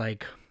times where,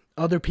 like,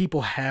 other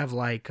people have,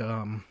 like,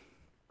 what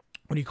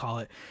do you call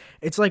it?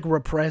 It's like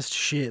repressed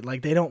shit.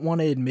 Like, they don't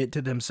want to admit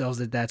to themselves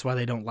that that's why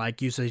they don't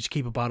like you, so they just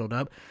keep it bottled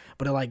up.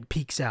 But it, like,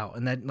 peaks out.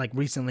 And that, like,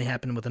 recently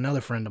happened with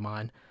another friend of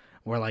mine,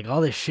 where, like,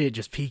 all this shit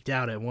just peaked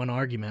out at one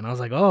argument. I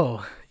was like,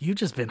 oh, you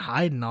just been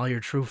hiding all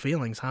your true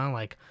feelings, huh?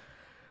 Like,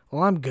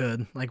 well, I'm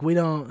good. Like,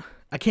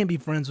 I can't be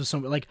friends with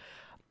somebody, like,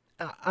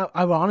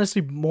 I'm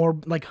honestly more,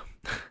 like...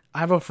 I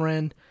have a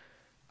friend,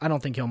 I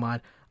don't think he'll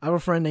mind. I have a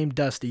friend named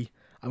Dusty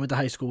I went to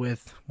high school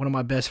with, one of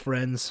my best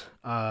friends.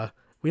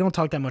 We don't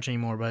talk that much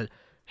anymore, but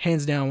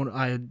hands down, when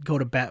I go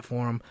to bat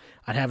for him,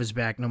 I'd have his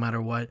back no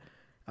matter what.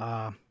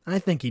 I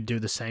think he'd do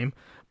the same.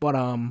 But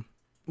one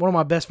of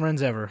my best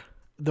friends ever.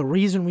 The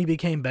reason we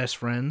became best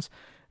friends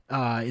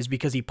is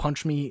because he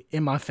punched me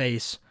in my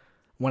face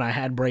when I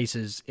had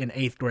braces in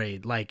 8th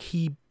grade. Like,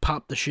 he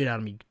popped the shit out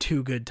of me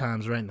 2 good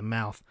times right in the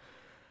mouth.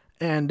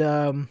 And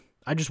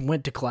I just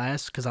went to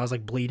class because I was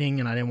like bleeding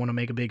and I didn't want to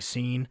make a big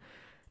scene,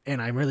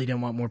 and I really didn't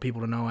want more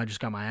people to know I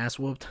just got my ass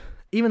whooped.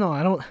 Even though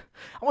I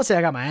won't say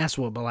I got my ass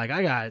whooped, but like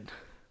and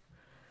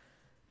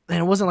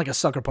it wasn't like a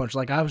sucker punch.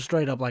 Like, I was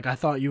straight up like, I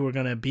thought you were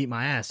gonna beat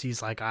my ass.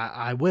 He's like,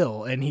 I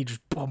will, and he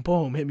just boom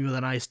boom hit me with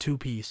a nice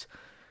 2-piece,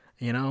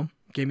 you know,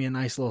 gave me a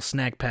nice little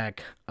snack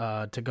pack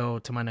to go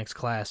to my next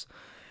class,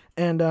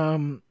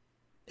 and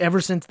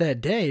ever since that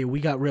day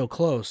we got real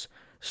close.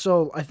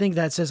 So I think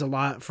that says a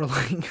lot for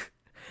like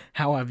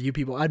how I view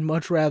people. I'd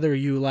much rather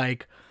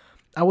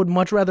I would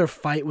much rather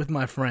fight with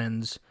my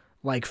friends,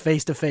 like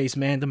face to face,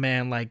 man to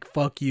man, like,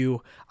 fuck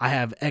you, I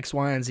have X,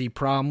 Y, and Z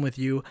problem with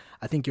you,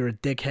 I think you're a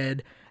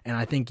dickhead, and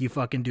I think you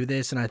fucking do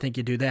this, and I think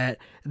you do that,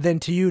 than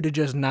to you to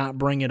just not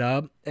bring it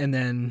up, and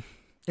then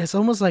it's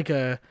almost like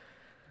a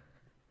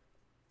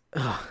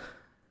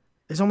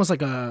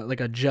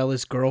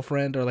jealous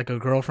girlfriend, or like a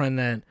girlfriend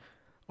that,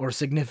 or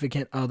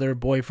significant other,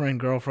 boyfriend,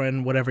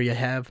 girlfriend, whatever you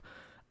have,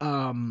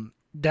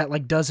 that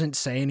like doesn't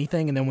say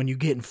anything, and then when you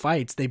get in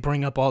fights they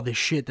bring up all this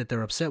shit that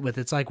they're upset with.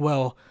 It's like,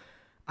 well,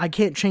 I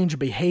can't change a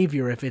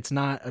behavior if it's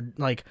not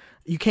like,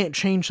 you can't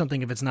change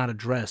something if it's not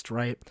addressed,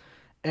 right?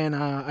 And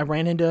I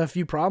ran into a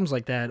few problems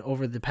like that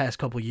over the past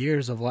couple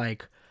years of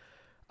like,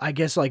 I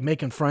guess like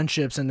making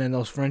friendships, and then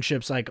those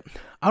friendships, like,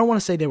 I don't want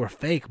to say they were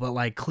fake, but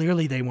like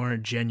clearly they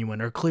weren't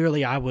genuine, or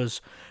clearly I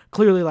was a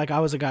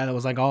guy that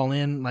was like all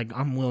in, like,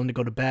 I'm willing to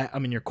go to bat,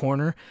 I'm in your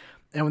corner.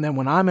 And then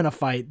when I'm in a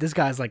fight, this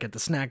guy's like at the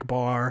snack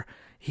bar,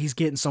 he's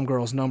getting some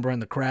girl's number in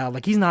the crowd.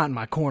 Like, he's not in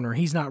my corner.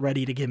 He's not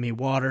ready to give me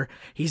water.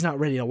 He's not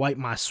ready to wipe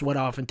my sweat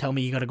off and tell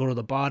me you got to go to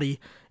the body.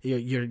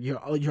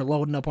 You're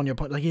loading up on your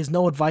punch. Like, he has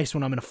no advice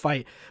when I'm in a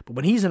fight. But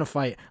when he's in a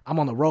fight, I'm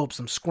on the ropes.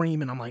 I'm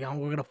screaming. I'm like, oh,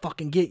 we're gonna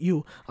fucking get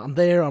you. I'm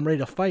there. I'm ready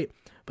to fight.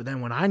 But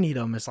then when I need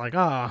him, it's like,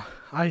 I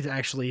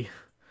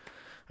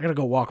gotta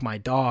go walk my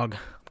dog.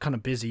 I'm kind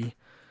of busy,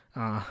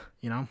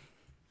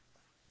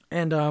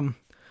 And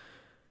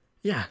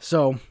yeah.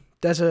 So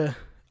that's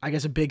I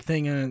guess a big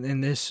thing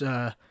in this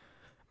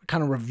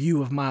kind of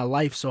review of my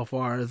life so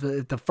far.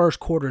 The first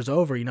quarter's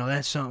over,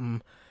 that's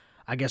something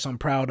I guess I'm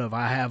proud of.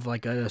 I have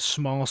like a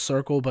small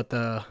circle, but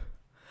I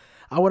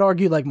would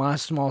argue like my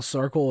small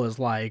circle is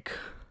like,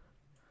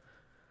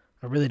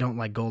 I really don't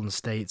like Golden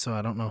State, so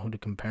I don't know who to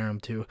compare them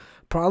to.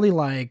 Probably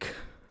like,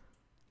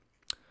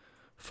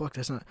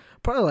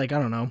 probably like, I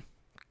don't know,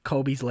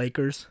 Kobe's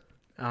Lakers.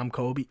 I'm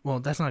Kobe. Well,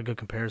 that's not a good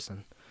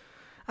comparison.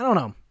 I don't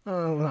know.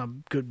 Not a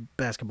good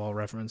basketball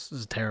reference.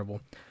 This is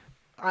terrible.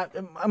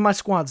 My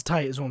squad's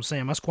tight is what I'm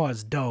saying. My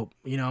squad's dope,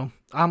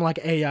 I'm like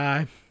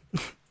AI,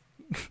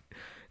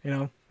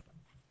 But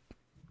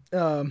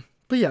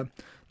yeah,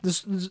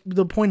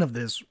 the point of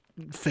this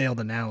failed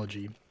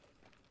analogy,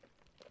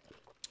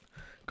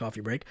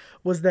 coffee break,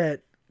 was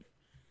that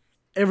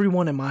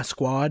everyone in my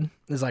squad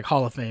is like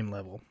Hall of Fame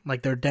level.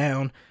 Like, they're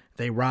down,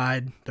 they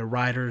ride, they're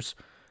riders,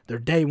 they're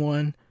day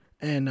one,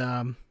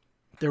 and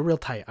they're real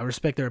tight. I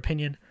respect their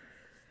opinion.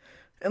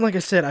 And like I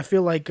said, I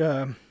feel like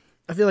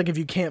if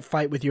you can't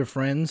fight with your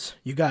friends,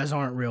 you guys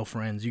aren't real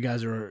friends. You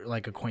guys are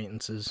like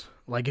acquaintances.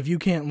 Like, if you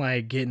can't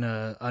like get in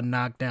a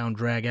knockdown,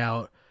 drag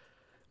out,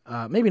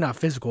 maybe not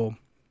physical.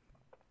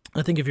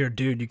 I think if you're a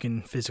dude, you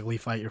can physically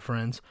fight your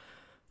friends.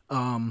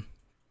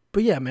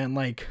 But yeah, man,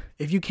 like,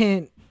 if you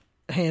can't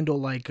handle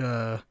like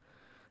a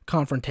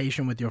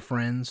confrontation with your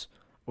friends,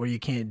 or you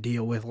can't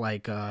deal with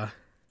like I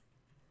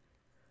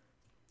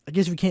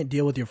guess if you can't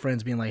deal with your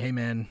friends being like, hey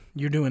man,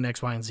 you're doing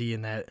X, Y, and Z,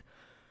 and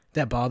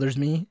that bothers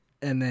me,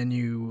 and then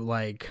you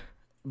like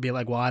be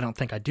like, well, I don't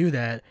think I do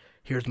that,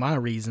 here's my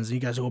reasons, and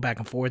you guys go back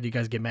and forth, you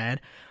guys get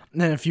mad,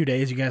 and then in a few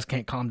days you guys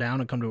can't calm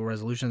down and come to a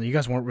resolution. You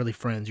guys weren't really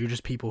friends, you're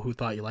just people who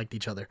thought you liked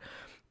each other.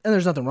 And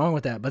there's nothing wrong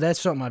with that, but that's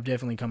something I've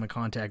definitely come in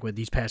contact with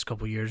these past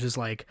couple years, is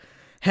like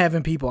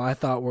having people I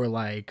thought were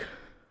like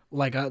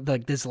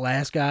this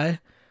last guy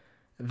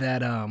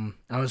that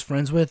I was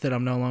friends with that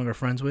I'm no longer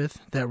friends with.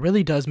 That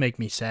really does make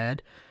me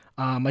sad.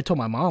 I told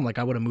my mom like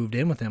I would have moved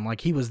in with him.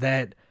 Like, he was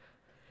that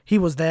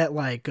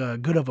like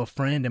good of a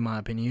friend in my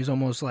opinion. He was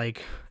almost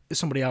like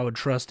somebody I would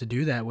trust to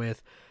do that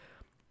with.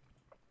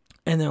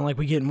 And then like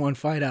we get in one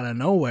fight out of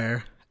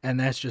nowhere, and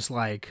that's just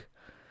like,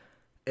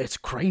 it's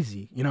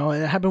crazy.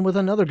 It happened with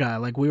another guy.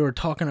 Like, we were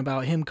talking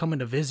about him coming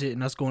to visit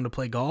and us going to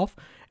play golf,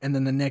 and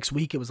then the next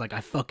week it was like,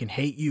 I fucking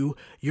hate you.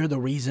 You're the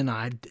reason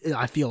I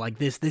feel like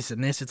this,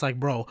 and this. It's like,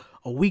 bro,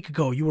 a week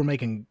ago you were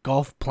making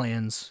golf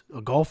plans, a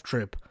golf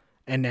trip,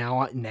 and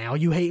now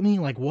you hate me?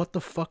 Like, what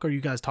the fuck are you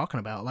guys talking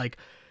about? Like,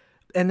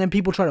 and then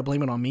people try to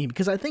blame it on me,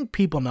 because I think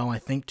people know I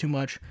think too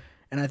much,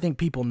 and I think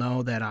people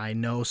know that I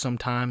know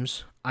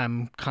sometimes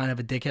I'm kind of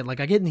a dickhead.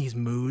 Like, I get in these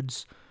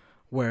moods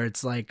where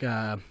it's like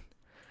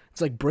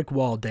brick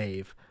wall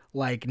Dave.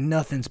 Like,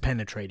 nothing's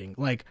penetrating.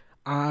 Like,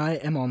 I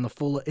am on the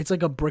full... It's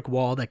like a brick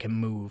wall that can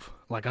move.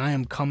 Like, I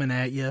am coming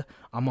at you.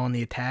 I'm on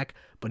the attack,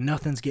 but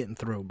nothing's getting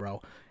through,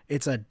 bro.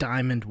 It's a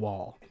diamond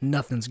wall.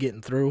 Nothing's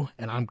getting through,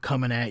 and I'm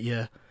coming at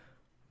you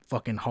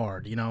fucking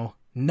hard,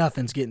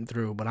 Nothing's getting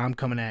through, but I'm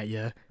coming at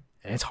you,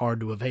 and it's hard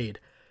to evade.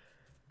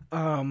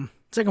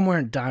 It's like I'm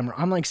wearing diamond...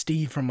 I'm like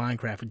Steve from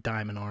Minecraft with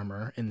diamond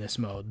armor in this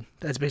mode.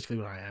 That's basically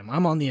what I am.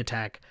 I'm on the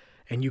attack,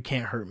 and you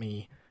can't hurt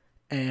me.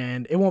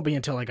 And it won't be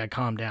until like I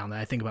calm down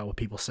that I think about what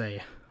people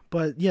say.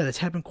 But yeah, that's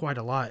happened quite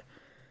a lot.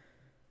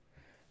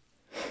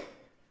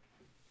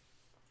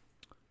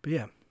 But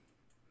yeah.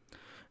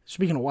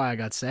 Speaking of why I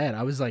got sad,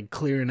 I was like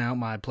clearing out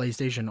my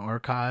PlayStation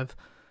archive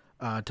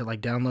to like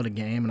download a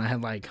game, and I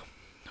had like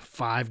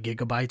 5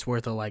 gigabytes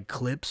worth of like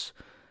clips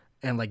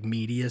and like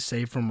media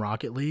saved from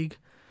Rocket League.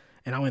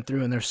 And I went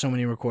through, and there's so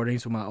many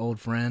recordings with my old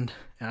friend,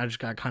 and I just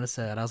got kind of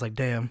sad. I was like,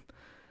 damn,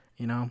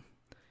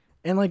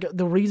 And like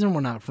the reason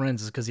we're not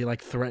friends is because he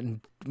threatened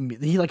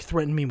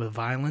me with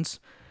violence,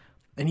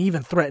 and he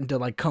even threatened to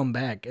like come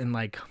back, and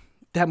like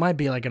that might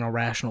be like an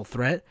irrational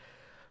threat,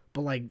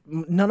 but like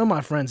none of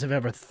my friends have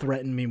ever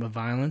threatened me with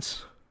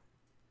violence.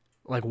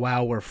 Like,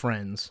 while we're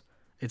friends,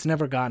 it's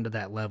never gotten to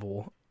that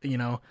level,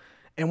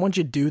 And once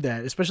you do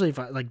that, especially if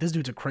this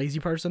dude's a crazy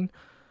person,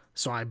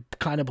 so I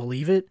kind of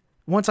believe it.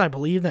 Once I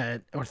believe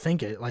that or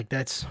think it, like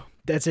that's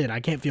it. I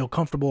can't feel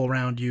comfortable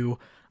around you.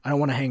 I don't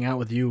want to hang out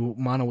with you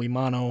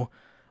mano-y-mano.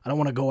 I don't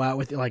want to go out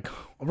with you. Like,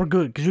 we're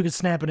good, because you could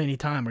snap at any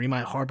time, or you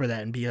might harbor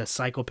that and be a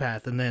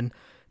psychopath, and then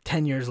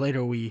 10 years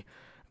later we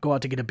go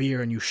out to get a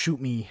beer and you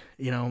shoot me,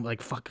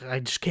 like, fuck, I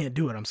just can't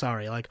do it. I'm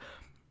sorry. Like,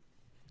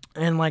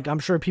 and like, I'm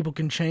sure people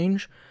can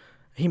change.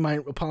 He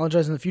might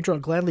apologize in the future. I'll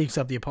gladly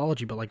accept the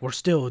apology, but like, we're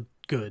still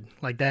good.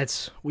 Like,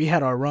 we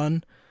had our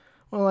run.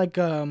 Well,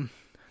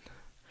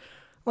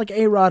 like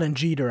A-Rod and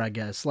Jeter, I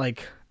guess.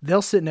 Like,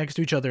 they'll sit next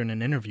to each other in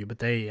an interview, but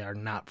they are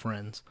not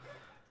friends,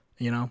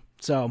 you know?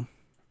 So,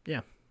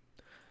 yeah.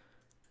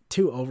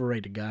 Two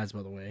overrated guys,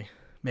 by the way.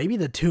 Maybe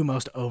the two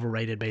most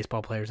overrated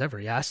baseball players ever.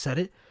 Yeah, I said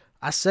it.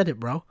 I said it,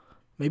 bro.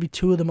 Maybe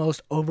two of the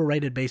most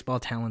overrated baseball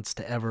talents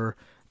to ever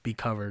be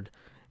covered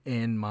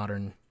in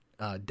modern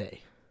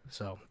day.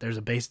 So there's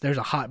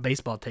a hot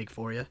baseball take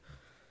for you.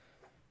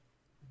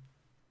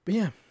 But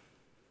yeah,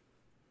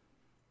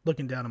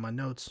 looking down at my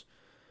notes,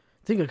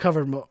 I think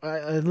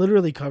I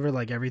literally covered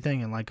like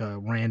everything in like a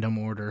random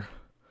order.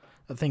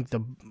 I think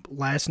the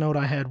last note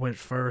I had went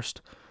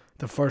first.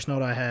 The first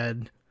note I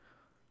had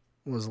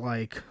was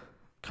like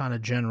kind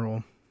of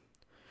general.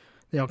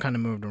 They all kind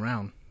of moved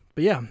around.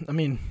 But yeah, I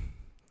mean,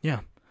 yeah.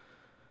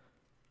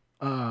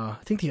 I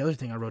think the other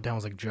thing I wrote down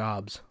was like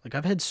jobs. Like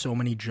I've had so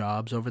many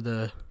jobs over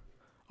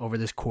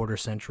this quarter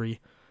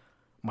century.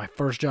 My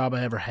first job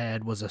I ever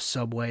had was a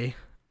Subway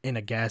in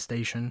a gas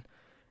station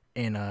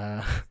in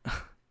I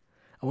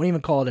wouldn't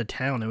even call it a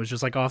town. It was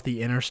just like off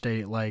the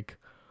interstate, like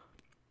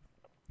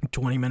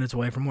 20 minutes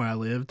away from where I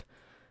lived.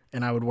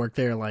 And I would work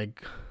there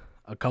like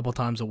a couple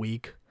times a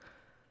week.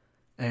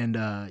 And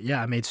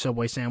yeah, I made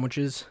Subway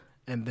sandwiches.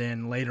 And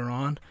then later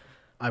on,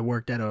 I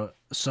worked at a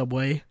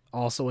Subway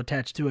also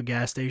attached to a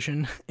gas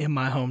station in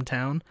my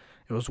hometown.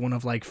 It was one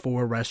of like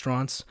 4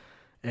 restaurants.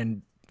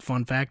 And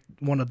fun fact,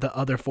 one of the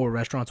other 4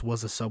 restaurants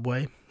was a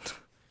Subway.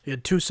 You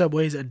had 2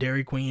 Subways, a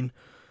Dairy Queen,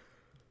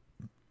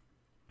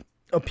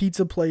 a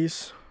pizza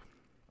place,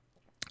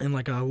 and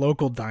like a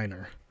local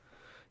diner.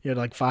 You had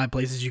like 5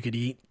 places you could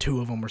eat.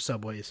 2 of them were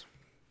Subways.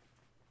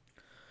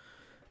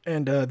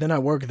 And then I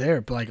worked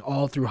there like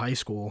all through high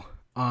school.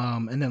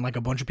 And then like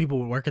a bunch of people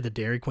would work at the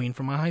Dairy Queen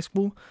from my high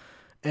school.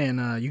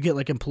 And you get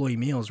like employee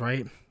meals,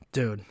 right?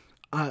 Dude,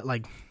 I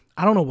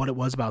don't know what it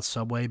was about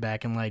Subway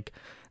back in like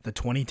the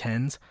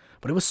 2010s,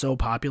 but it was so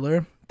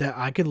popular that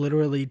I could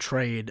literally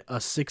trade a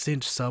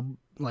 6-inch sub,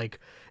 like,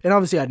 and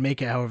obviously I'd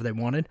make it however they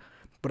wanted,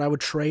 but I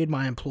would trade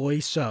my employee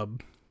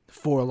sub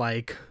for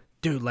like,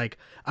 dude, like,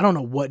 I don't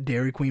know what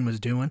Dairy Queen was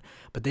doing,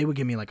 but they would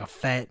give me like a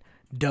fat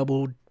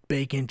double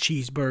bacon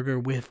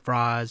cheeseburger with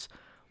fries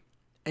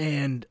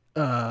and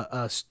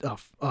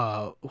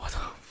what the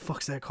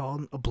fuck's that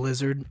called? A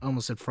Blizzard. I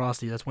almost said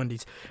Frosty. That's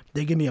Wendy's.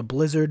 They give me a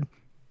Blizzard.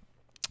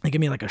 They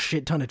give me like a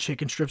shit ton of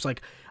chicken strips.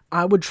 Like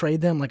I would trade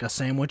them like a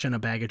sandwich and a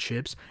bag of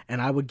chips,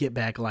 and I would get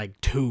back like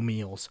 2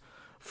 meals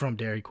from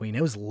Dairy Queen.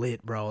 It was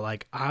lit, bro.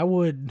 Like I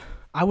would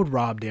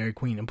rob Dairy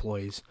Queen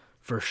employees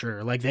for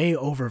sure. Like they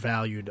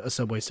overvalued a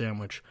Subway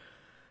sandwich.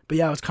 But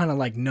yeah, I was kind of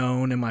like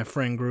known in my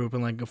friend group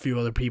and like a few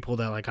other people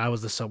that like I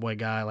was the Subway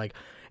guy. Like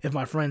if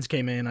my friends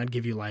came in, I'd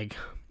give you like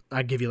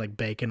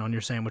bacon on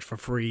your sandwich for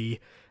free,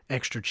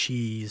 extra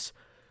cheese,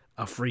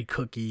 a free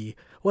cookie,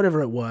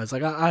 whatever it was.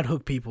 Like I, I'd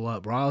hook people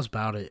up, bro. I was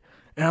about it.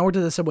 And I worked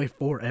at the Subway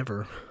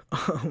forever.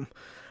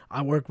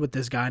 I worked with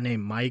this guy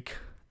named Mike.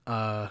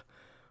 Worked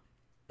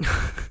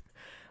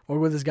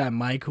with this guy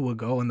Mike who would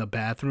go in the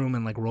bathroom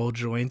and like roll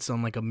joints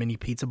on like a mini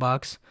pizza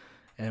box,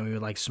 and we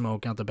would like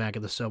smoke out the back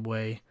of the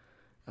Subway.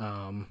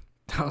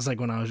 That was like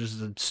when I was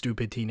just a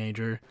stupid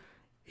teenager.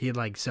 He'd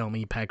like sell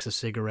me packs of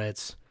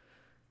cigarettes.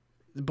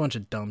 A bunch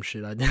of dumb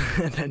shit I did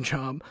at that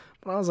job.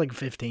 But I was like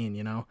 15,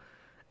 you know?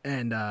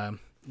 And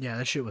yeah,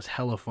 that shit was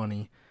hella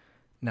funny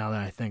now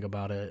that I think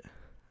about it.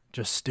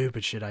 Just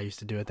stupid shit I used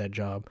to do at that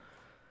job.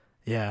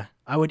 Yeah,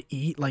 I would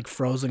eat like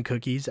frozen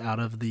cookies out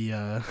of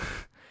the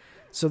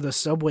so the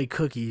Subway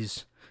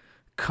cookies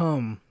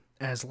come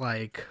as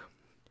like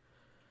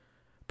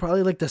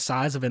probably like the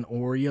size of an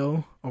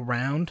Oreo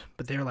around,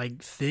 but they're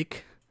like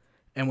thick,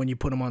 and when you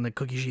put them on the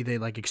cookie sheet they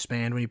like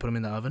expand when you put them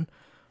in the oven.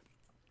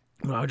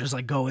 But I would just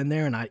like go in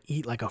there and I'd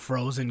eat like a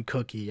frozen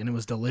cookie, and it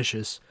was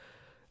delicious.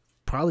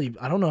 Probably,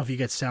 I don't know if you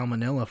get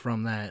salmonella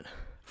from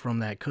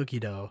that cookie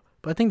dough,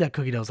 but I think that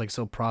cookie dough is like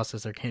so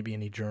processed there can't be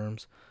any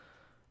germs.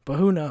 But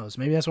who knows?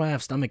 Maybe that's why I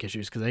have stomach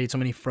issues, because I ate so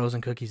many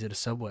frozen cookies at a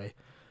Subway.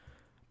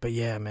 But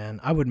yeah, man,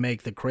 I would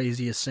make the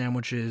craziest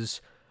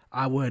sandwiches.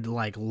 I would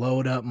like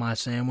load up my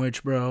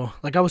sandwich, bro.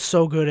 Like I was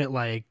so good at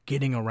like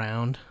getting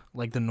around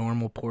like the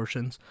normal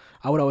portions.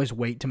 I would always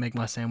wait to make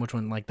my sandwich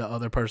when like the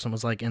other person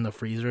was like in the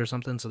freezer or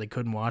something, so they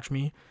couldn't watch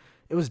me.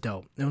 It was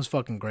dope. It was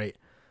fucking great.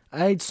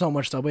 I ate so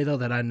much Subway though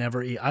that I've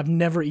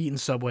never eaten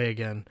Subway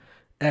again,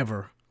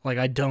 ever. Like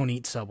I don't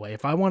eat Subway.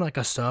 If I want like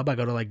a sub, I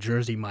go to like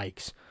Jersey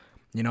Mike's.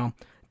 You know,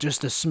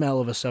 just the smell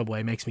of a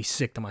Subway makes me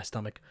sick to my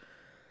stomach.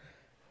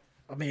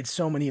 I made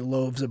so many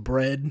loaves of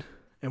bread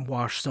and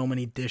washed so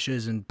many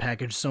dishes and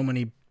packaged so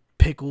many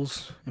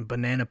pickles and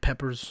banana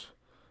peppers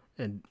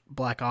and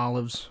black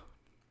olives.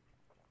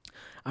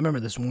 I remember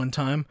this one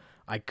time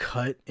I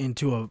cut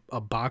into a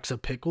box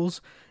of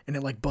pickles and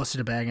it like busted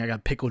a bag and I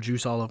got pickle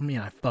juice all over me,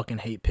 and I fucking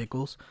hate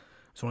pickles.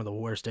 It's one of the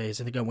worst days.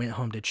 I think I went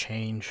home to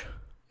change.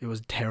 It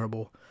was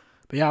terrible.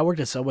 But yeah, I worked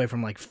at Subway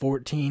from like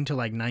 14 to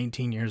like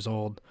 19 years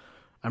old.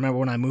 I remember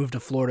when I moved to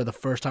Florida the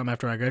first time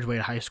after I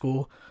graduated high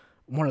school,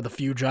 one of the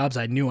few jobs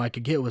I knew I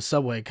could get was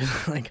Subway,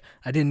 because like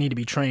I didn't need to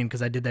be trained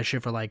because I did that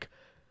shit for like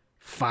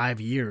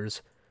 5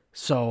 years.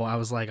 So I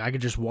was like, I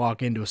could just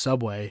walk into a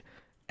Subway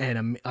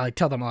And I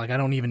tell them, like, I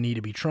don't even need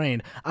to be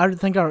trained.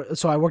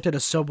 So I worked at a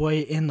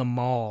Subway in the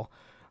mall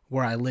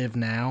where I live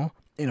now,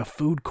 in a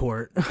food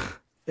court.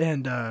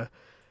 And,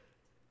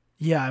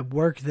 yeah, I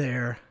worked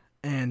there.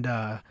 And,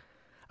 I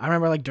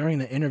remember, like, during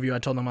the interview, I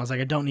told them, I was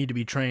like, I don't need to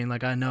be trained.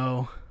 Like, I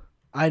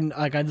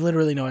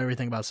literally know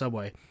everything about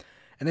Subway.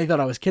 And they thought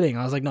I was kidding.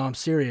 I was like, no, I'm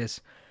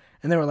serious.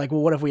 And they were like,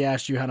 well, what if we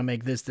asked you how to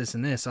make this, this,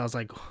 and this? I was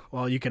like,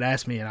 well, you could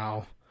ask me and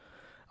I'll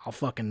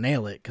fucking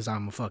nail it because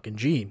I'm a fucking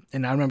G.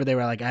 And I remember they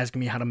were like asking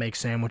me how to make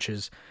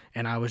sandwiches.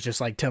 And I was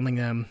just like telling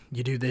them,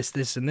 you do this,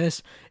 this, and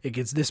this. It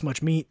gets this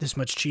much meat, this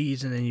much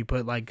cheese, and then you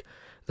put like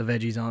the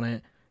veggies on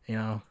it, you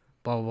know,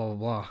 blah, blah, blah,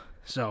 blah.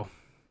 So,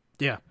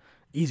 yeah,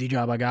 easy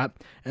job I got.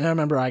 And I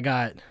remember I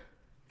don't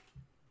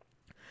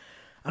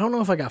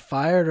know if I got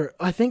fired or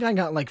I think I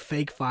got like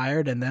fake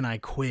fired and then I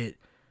quit.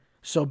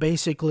 So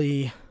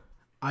basically,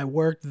 I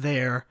worked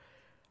there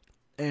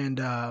and,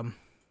 I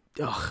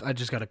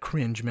just got a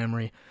cringe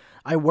memory.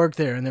 I worked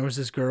there and there was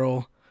this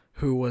girl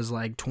who was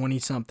like 20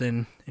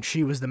 something and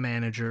she was the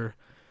manager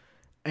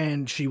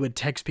and she would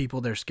text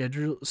people their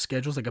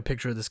schedules, like a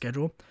picture of the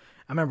schedule.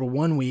 I remember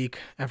one week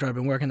after I'd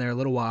been working there a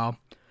little while,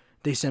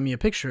 they sent me a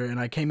picture and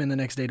I came in the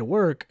next day to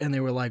work and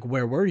they were like,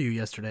 where were you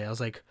yesterday? I was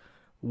like,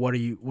 what are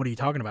you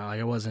talking about? Like,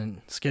 I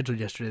wasn't scheduled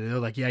yesterday. They were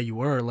like, yeah, you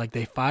were. Like,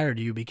 they fired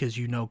you because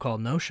you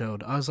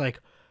no-showed. I was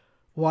like,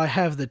 well, I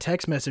have the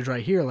text message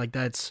right here. Like,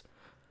 that's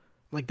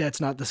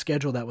not the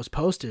schedule that was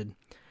posted.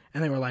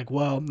 And they were like,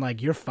 well,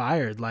 like, you're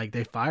fired. Like,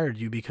 they fired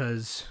you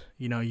because,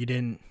 you know, you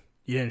didn't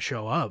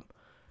show up.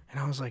 And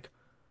I was like,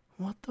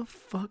 what the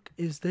fuck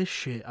is this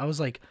shit? I was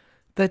like,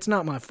 that's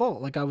not my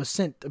fault. Like, I was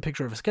sent a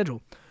picture of a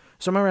schedule.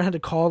 So I remember I had to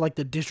call, like,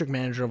 the district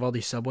manager of all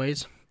these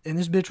Subways. And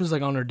this bitch was,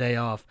 like, on her day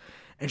off.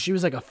 And she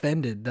was, like,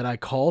 offended that I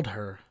called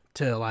her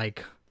to,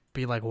 like,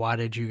 be like, why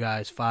did you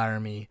guys fire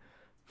me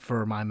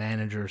for my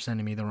manager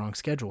sending me the wrong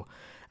schedule?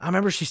 I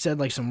remember she said,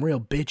 like, some real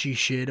bitchy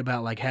shit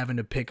about, like, having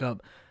to pick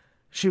up.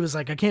 She was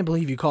like, I can't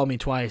believe you called me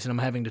twice and I'm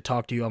having to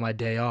talk to you on my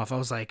day off. I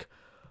was like,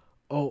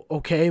 oh,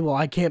 okay, well,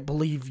 I can't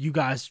believe you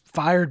guys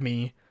fired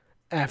me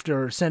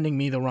after sending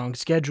me the wrong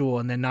schedule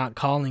and then not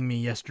calling me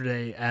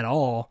yesterday at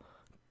all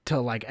to,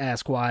 like,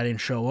 ask why I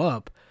didn't show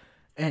up.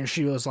 And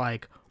she was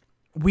like,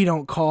 we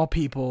don't call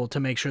people to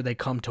make sure they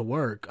come to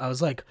work. I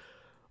was like,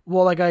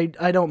 well, like,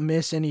 I don't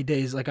miss any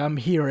days. Like, I'm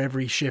here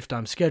every shift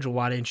I'm scheduled.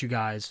 Why didn't you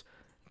guys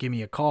give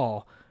me a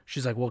call?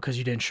 She's like, well, because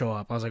you didn't show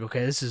up. I was like,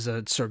 okay, this is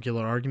a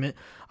circular argument.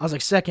 I was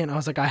like, second, I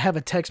was like, I have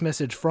a text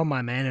message from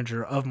my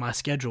manager of my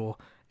schedule,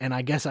 and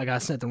I guess I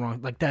got sent the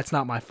wrong, like, that's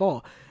not my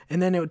fault.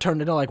 And then it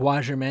turned into, like, why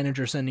is your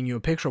manager sending you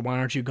a picture? Why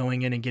aren't you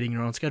going in and getting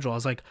your own schedule? I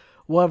was like,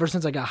 well, ever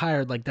since I got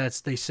hired, like,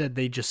 they said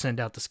they just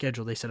send out the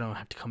schedule. They said I don't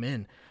have to come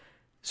in.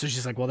 So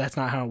she's like, well, that's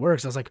not how it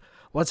works. I was like,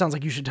 well, it sounds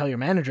like you should tell your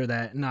manager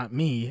that, not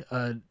me,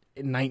 a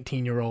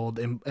 19-year-old,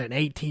 an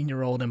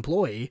 18-year-old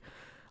employee.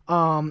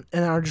 And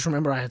I just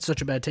remember I had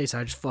such a bad taste,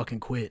 I just fucking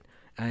quit.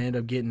 And I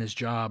ended up getting this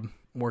job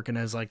working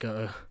as, like,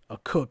 a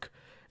cook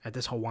at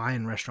this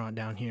Hawaiian restaurant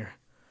down here.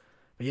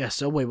 But yeah,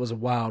 Subway was a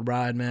wild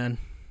ride, man.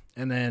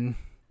 And then,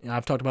 you know,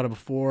 I've talked about it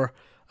before.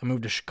 I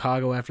moved to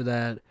Chicago after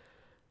that,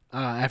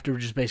 after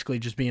just basically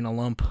just being a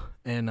lump.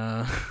 And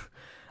I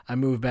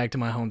moved back to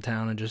my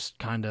hometown and just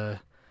kind of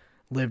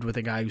lived with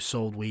a guy who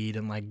sold weed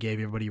and, like, gave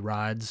everybody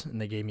rides, and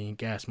they gave me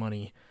gas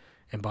money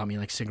and bought me,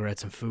 like,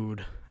 cigarettes and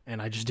food,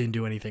 and I just didn't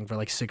do anything for,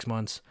 like, 6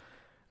 months,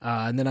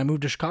 and then I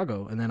moved to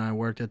Chicago, and then I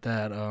worked at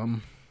that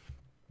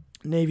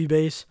Navy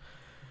base.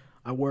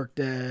 I worked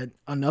at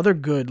another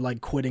good,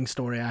 like, quitting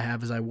story I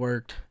have is I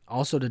worked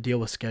also to deal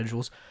with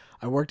schedules.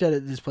 I worked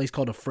at this place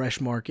called a Fresh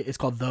Market. It's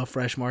called The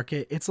Fresh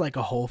Market. It's like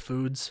a Whole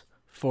Foods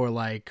for,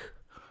 like,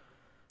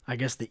 I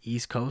guess the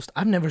East Coast.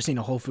 I've never seen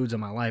a Whole Foods in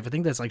my life. I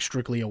think that's, like,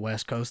 strictly a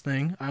West Coast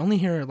thing. I only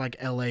hear, like,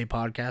 LA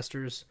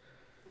podcasters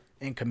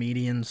and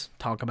comedians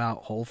talk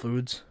about Whole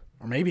Foods.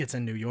 Or maybe it's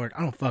in New York.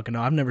 I don't fucking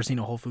know. I've never seen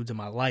a Whole Foods in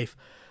my life.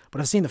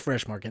 But I've seen the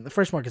Fresh Market. The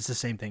Fresh Market's the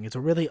same thing. It's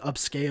a really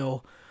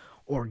upscale,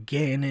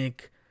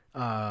 organic,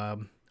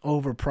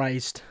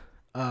 overpriced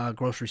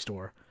grocery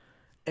store.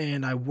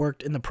 And I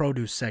worked in the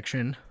produce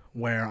section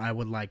where I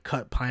would, like,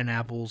 cut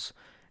pineapples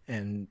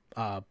and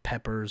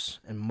peppers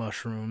and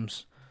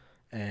mushrooms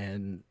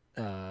and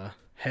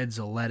heads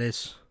of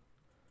lettuce,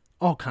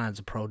 all kinds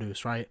of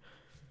produce, right?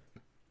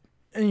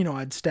 And, you know,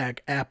 I'd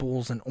stack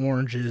apples and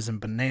oranges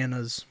and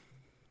bananas.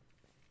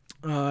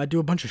 I do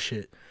a bunch of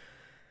shit.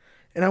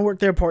 And I worked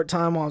there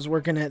part-time while I was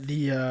working at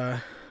the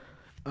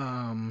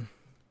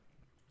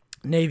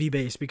Navy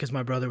base because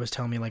my brother was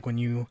telling me, like, when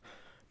you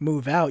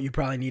move out, you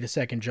probably need a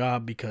second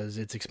job because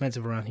it's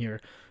expensive around here.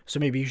 So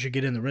maybe you should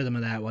get in the rhythm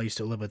of that while you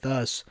still live with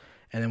us.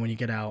 And then when you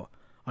get out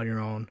on your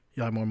own,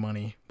 you'll have more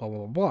money, blah, blah,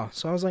 blah, blah.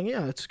 So I was like,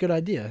 yeah, that's a good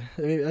idea.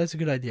 That's a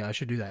good idea. I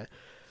should do that.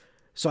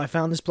 So I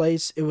found this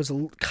place. It was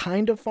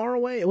kind of far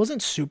away. It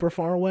wasn't super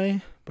far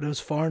away, but it was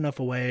far enough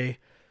away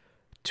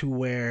to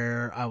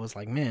where I was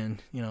like, man,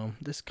 you know,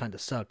 this kind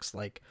of sucks.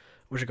 Like,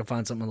 wish I could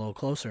find something a little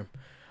closer.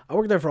 I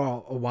worked there for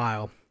a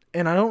while,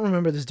 and I don't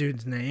remember this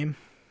dude's name.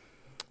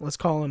 Let's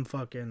call him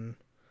fucking,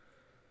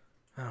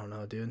 I don't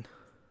know, dude.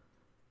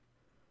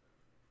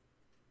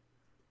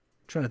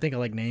 trying to think of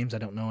like names. I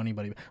don't know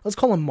anybody. Let's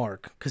call him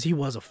Mark, because he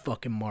was a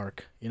fucking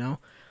Mark, you know?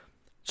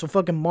 So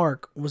fucking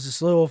Mark was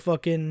this little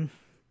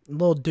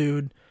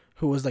dude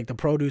who was like the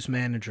produce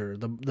manager.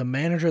 The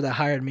manager that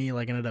hired me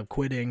like ended up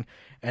quitting,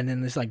 and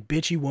then this like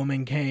bitchy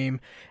woman came,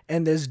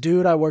 and this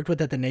dude I worked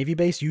with at the Navy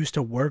base used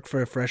to work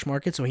for a fresh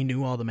market, so he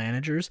knew all the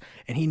managers,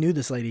 and he knew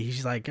this lady.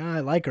 He's like, I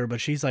like her,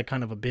 but she's like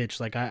kind of a bitch.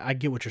 Like I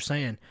get what you're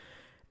saying.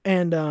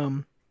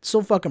 And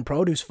so fucking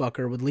produce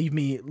fucker would leave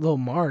me this little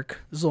Mark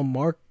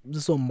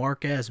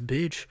ass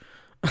bitch.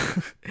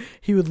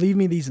 He would leave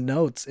me these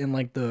notes in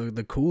like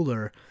the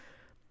cooler,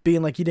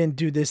 being like, you didn't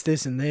do this,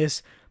 this, and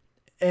this.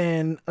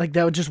 And like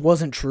that just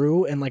wasn't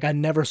true. And like I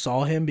never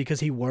saw him because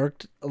he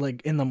worked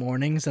like in the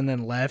mornings and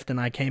then left, and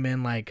I came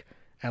in like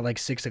at like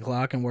 6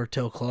 o'clock and worked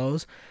till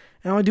close.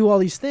 And I would do all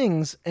these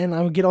things, and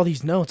I would get all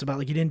these notes about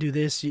like, he didn't do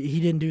this, he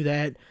didn't do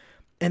that.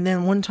 And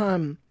then one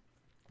time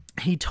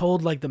he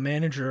told like the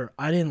manager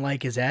I didn't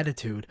like his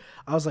attitude.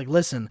 I was like,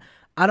 listen,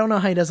 I don't know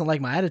how he doesn't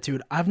like my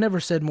attitude. I've never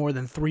said more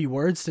than 3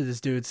 words to this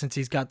dude since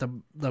he's got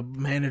the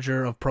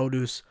manager of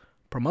produce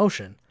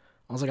promotion.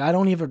 I was like, I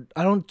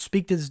don't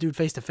speak to this dude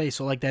face to face,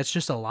 so like that's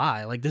just a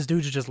lie. Like this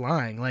dude's just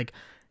lying. Like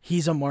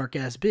he's a Mark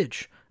ass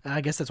bitch. I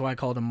guess that's why I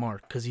called him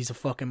Mark, because he's a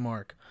fucking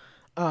Mark.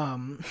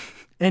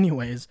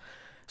 Anyways,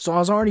 so I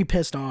was already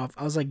pissed off.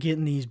 I was like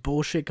getting these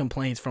bullshit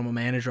complaints from a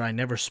manager I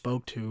never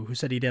spoke to, who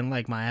said he didn't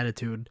like my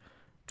attitude.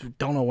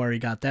 Don't know where he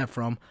got that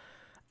from.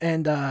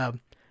 And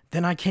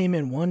then I came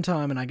in one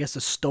time, and I guess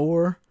the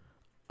store.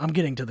 I'm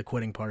getting to the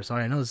quitting part.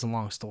 Sorry, I know this is a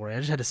long story. I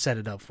just had to set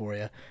it up for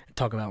you and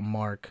talk about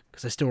Mark,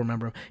 because I still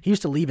remember him. He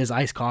used to leave his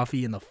iced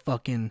coffee in the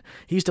fucking...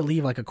 He used to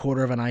leave like a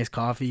quarter of an iced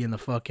coffee in the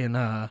fucking...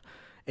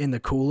 in the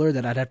cooler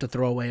that I'd have to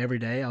throw away every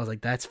day. I was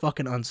like, that's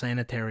fucking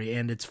unsanitary,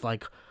 and it's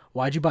like,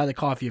 why'd you buy the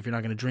coffee if you're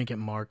not going to drink it,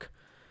 Mark?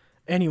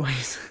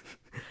 Anyways,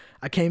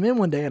 I came in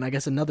one day, and I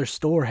guess another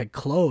store had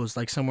closed,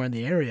 like somewhere in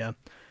the area,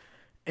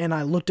 and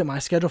I looked at my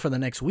schedule for the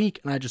next week,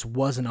 and I just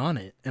wasn't on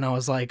it. And I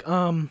was like,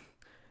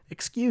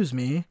 excuse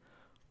me,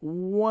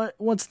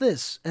 what's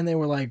this? And they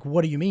were like,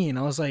 what do you mean?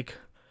 I was like,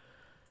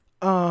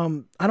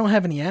 I don't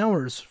have any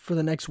hours for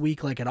the next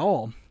week, like at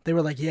all. They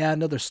were like, yeah,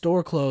 another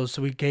store closed,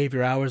 so we gave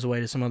your hours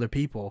away to some other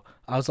people.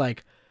 I was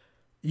like,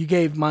 you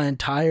gave my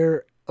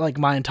entire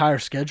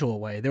schedule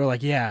away. They were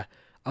like, yeah.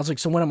 I was like,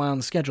 so when am I on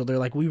the schedule? They're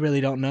like, we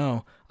really don't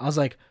know. I was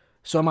like,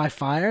 so am I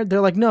fired?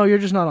 They're like, no, you're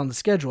just not on the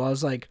schedule. I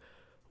was like,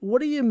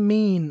 what do you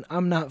mean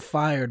I'm not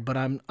fired, but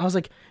I was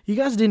like, you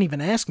guys didn't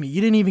even ask me.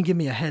 You didn't even give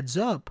me a heads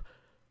up.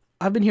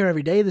 I've been here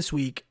every day this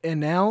week,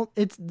 and now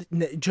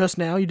just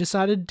now you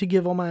decided to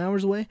give all my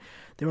hours away?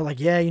 They were like,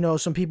 yeah,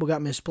 some people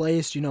got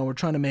misplaced. We're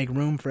trying to make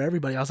room for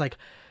everybody. I was like,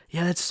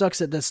 yeah, that sucks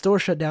that the store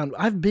shut down.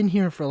 I've been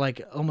here for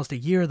like almost a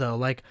year, though.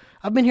 Like,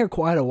 I've been here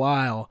quite a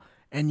while,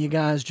 and you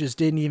guys just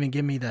didn't even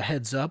give me the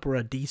heads up or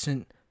a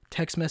decent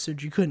text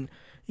message. You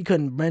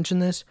couldn't mention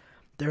this.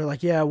 They were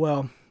like, yeah,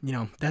 well,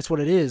 that's what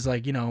it is.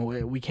 Like,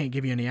 we can't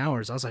give you any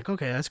hours. I was like,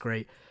 okay, that's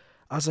great.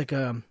 I was like,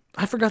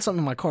 I forgot something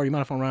in my car. You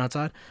mind if I run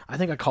outside? I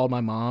think I called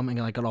my mom and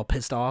like got all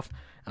pissed off.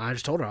 And I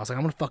just told her, I was like,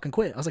 I'm gonna fucking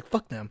quit. I was like,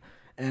 fuck them.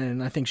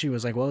 And I think she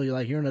was like, well,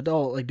 you're an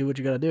adult. Like, do what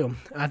you gotta do.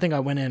 I think I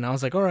went in. I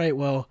was like, all right,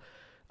 well,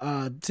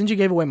 since you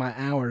gave away my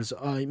hours,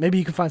 maybe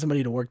you can find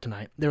somebody to work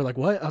tonight. They were like,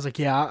 what? I was like,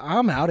 yeah,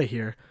 I'm out of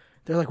here.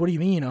 They're like, what do you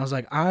mean? I was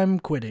like, I'm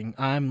quitting.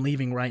 I'm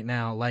leaving right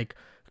now. Like,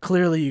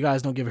 clearly you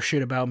guys don't give a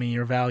shit about me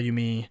or value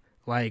me.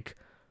 Like,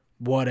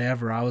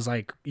 whatever. I was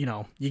like,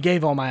 you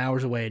gave all my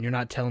hours away and you're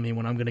not telling me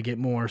when I'm gonna get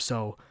more.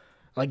 So,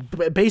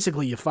 like,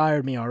 basically you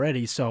fired me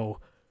already. So,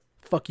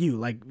 fuck you.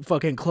 Like,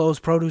 fucking close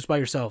produce by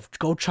yourself.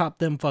 Go chop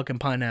them fucking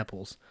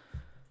pineapples.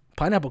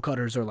 Pineapple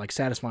cutters are like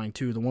satisfying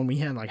too. The one we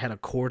had like had a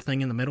cord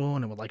thing in the middle,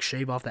 and it would like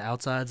shave off the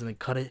outsides and then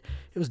cut it.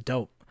 It was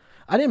dope.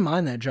 I didn't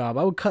mind that job.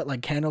 I would cut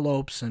like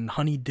cantaloupes and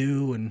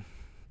honeydew and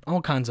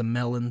all kinds of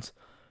melons,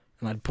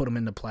 and I'd put them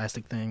into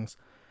plastic things.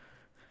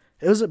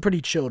 It was a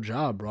pretty chill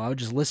job, bro. I would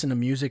just listen to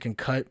music and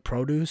cut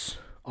produce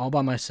all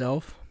by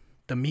myself.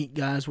 The meat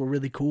guys were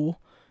really cool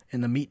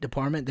in the meat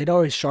department. They'd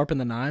always sharpen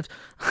the knives.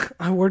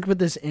 I worked with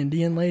this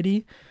Indian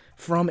lady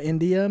from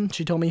India.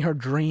 She told me her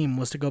dream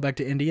was to go back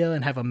to India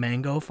and have a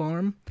mango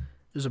farm.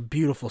 It was a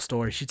beautiful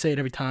story. She'd say it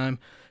every time.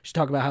 She'd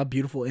talk about how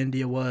beautiful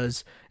India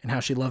was and how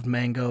she loved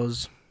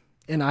mangoes.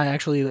 And I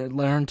actually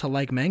learned to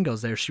like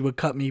mangoes there. She would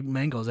cut me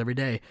mangoes every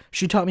day.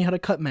 She taught me how to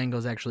cut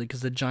mangoes, actually,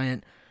 because the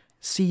giant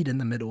seed in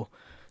the middle.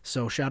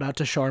 So shout out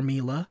to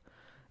Sharmila.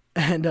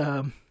 And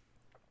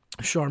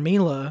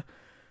Sharmila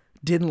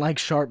didn't like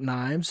sharp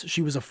knives.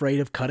 She was afraid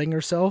of cutting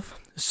herself.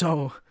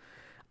 So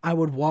I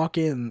would walk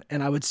in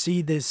and I would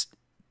see this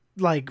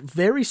like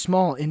very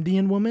small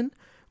Indian woman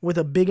with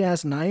a big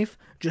ass knife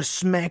just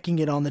smacking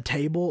it on the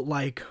table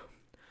like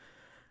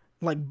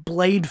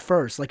blade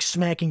first, like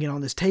smacking it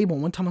on this table.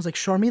 And one time I was like,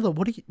 Sharmila,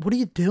 what are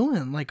you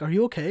doing? Like, are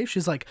you okay?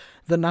 She's like,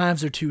 the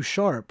knives are too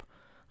sharp.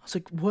 I was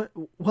like,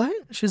 what?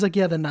 She's like,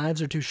 yeah, the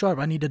knives are too sharp.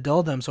 I need to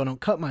dull them so I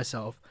don't cut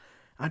myself.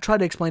 I tried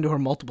to explain to her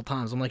multiple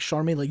times. I'm like,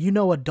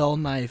 Sharmila, a dull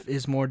knife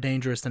is more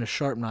dangerous than a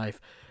sharp knife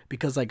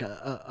because like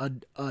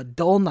a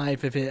dull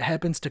knife, if it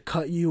happens to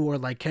cut you or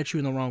like catch you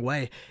in the wrong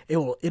way,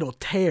 it'll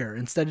tear.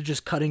 Instead of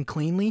just cutting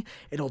cleanly,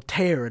 it'll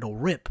tear, it'll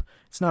rip.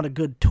 It's not a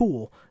good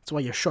tool. That's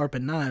why you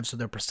sharpen knives so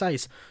they're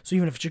precise. So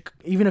even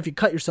if you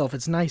cut yourself,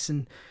 it's nice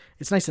and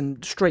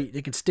straight.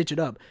 It can stitch it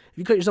up. If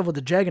you cut yourself with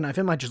a jagged knife,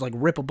 it might just like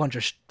rip a bunch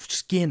of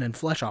skin and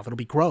flesh off. It'll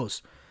be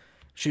gross.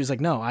 She was like,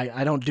 no,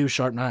 I don't do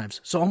sharp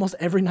knives. So almost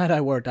every night I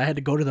worked, I had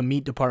to go to the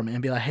meat department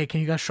and be like, hey, can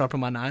you guys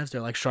sharpen my knives?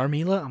 They're like,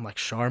 Sharmila? I'm like,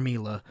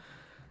 Sharmila.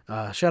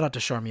 Shout out to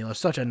Sharmila.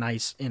 Such a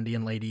nice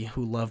Indian lady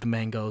who loved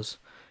mangoes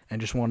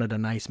and just wanted a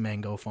nice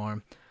mango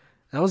farm.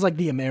 That was like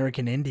the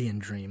American Indian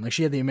dream. Like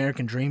she had the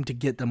American dream to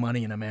get the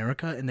money in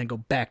America and then go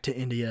back to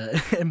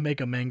India and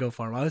make a mango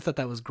farm. I always thought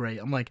that was great.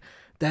 I'm like,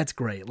 that's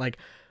great. Like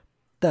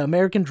the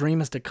American dream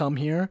is to come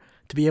here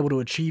to be able to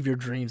achieve your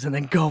dreams and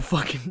then go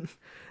fucking...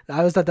 I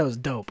always thought that was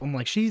dope. I'm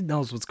like, she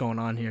knows what's going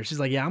on here. She's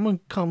like, yeah, I'm going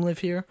to come live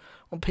here.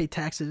 I'm going to pay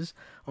taxes.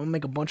 I'm going to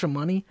make a bunch of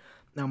money.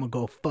 Now I'm going to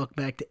go fuck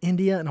back to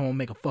India and I'm going to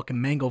make a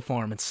fucking mango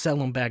farm and sell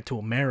them back to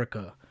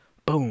America.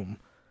 Boom.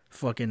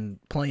 Fucking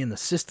playing the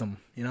system,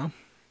 you know?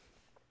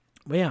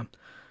 But yeah,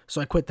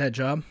 so I quit that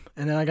job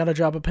and then I got a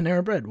job at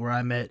Panera Bread where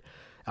I met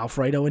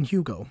Alfredo and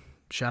Hugo.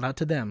 Shout out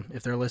to them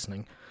if they're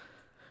listening.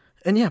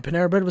 And yeah,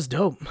 Panera Bread was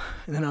dope.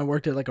 And then I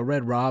worked at like a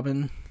Red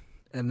Robin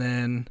and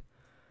then...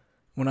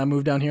 when I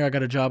moved down here, I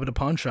got a job at a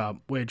pawn shop,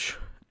 which,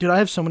 dude, I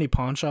have so many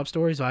pawn shop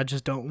stories. I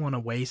just don't want to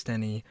waste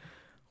any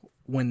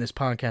when this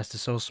podcast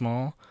is so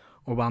small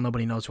or while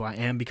nobody knows who I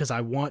am because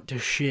I want to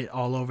shit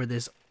all over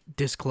this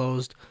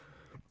disclosed,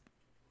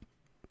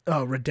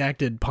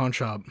 redacted pawn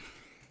shop.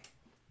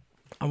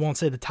 I won't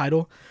say the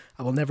title.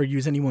 I will never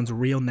use anyone's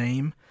real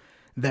name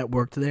that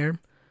worked there,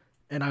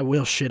 and I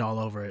will shit all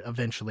over it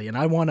eventually. And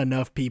I want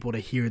enough people to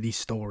hear these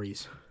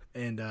stories.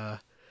 And,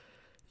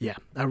 yeah,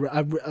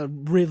 I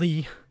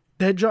really...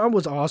 that job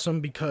was awesome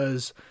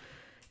because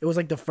it was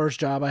like the first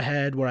job I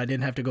had where I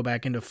didn't have to go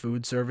back into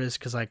food service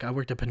because like I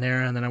worked at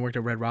Panera and then I worked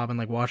at Red Robin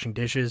like washing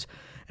dishes.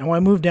 And when I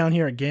moved down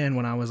here again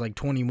when I was like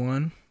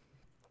 21,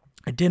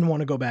 I didn't want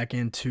to go back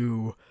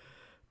into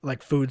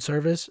like food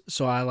service.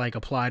 So I like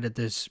applied at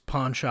this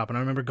pawn shop and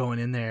I remember going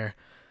in there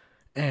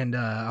and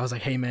I was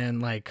like, hey man,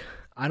 like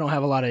I don't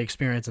have a lot of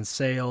experience in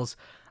sales.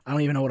 I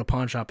don't even know what a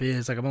pawn shop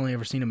is. Like I've only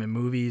ever seen them in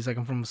movies. Like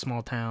I'm from a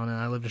small town and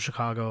I lived in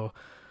Chicago.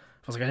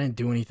 I was like, I didn't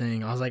do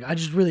anything. I was like, I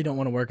just really don't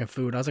want to work in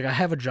food. I was like, I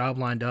have a job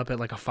lined up at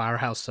like a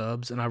Firehouse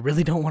Subs, and I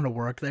really don't want to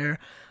work there.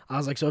 I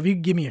was like, so if you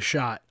give me a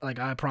shot, like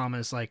I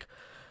promise, like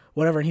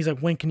whatever. And he's like,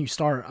 when can you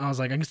start? I was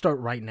like, I can start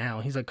right now.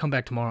 He's like, come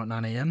back tomorrow at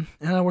 9 a.m.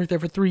 And I worked there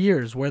for 3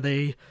 years where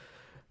they,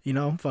 you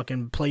know,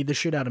 fucking played the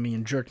shit out of me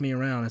and jerked me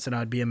around and said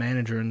I'd be a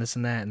manager and this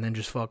and that, and then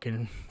just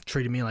fucking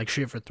treated me like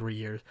shit for 3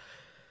 years.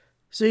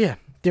 So yeah,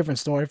 different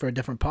story for a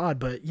different pod,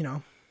 but you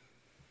know,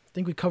 I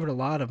think we covered a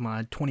lot of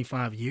my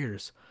 25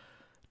 years.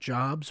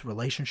 Jobs,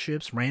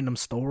 relationships, random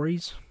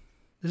stories.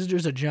 This is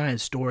just a giant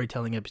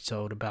storytelling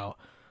episode about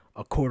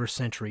a quarter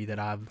century that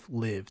I've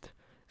lived.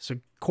 It's a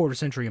quarter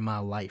century of my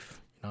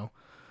life, you know.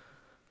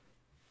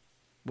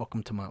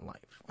 Welcome to my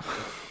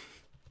life.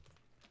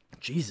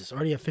 Jesus,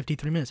 already at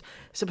 53 minutes.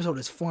 This episode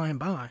is flying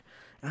by,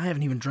 and I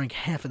haven't even drank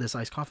half of this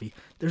iced coffee.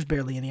 There's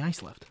barely any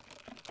ice left.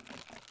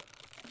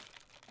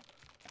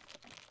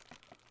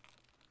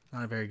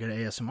 Not a very good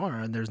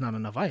ASMR, and there's not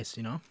enough ice,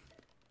 you know.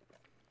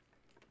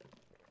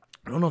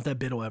 I don't know if that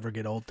bit will ever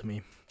get old to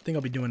me. I think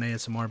I'll be doing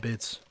ASMR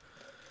bits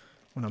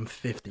when I'm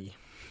 50.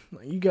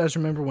 You guys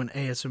remember when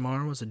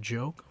ASMR was a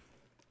joke?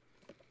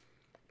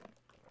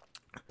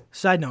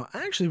 Side note,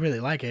 I actually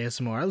really like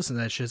ASMR. I listen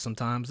to that shit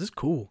sometimes. It's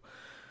cool. I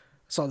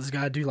saw this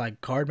guy do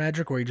like card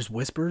magic where he just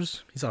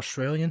whispers. He's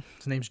Australian.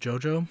 His name's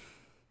Jojo.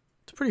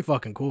 It's pretty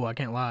fucking cool, I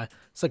can't lie.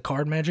 It's like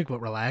card magic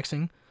but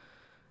relaxing.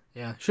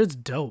 Yeah, shit's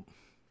dope.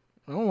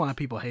 I don't know why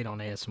people hate on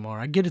ASMR.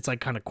 I get it's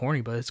like kind of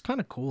corny, but it's kind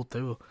of cool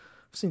too.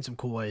 I've seen some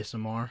cool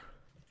ASMR.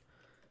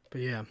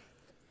 But yeah.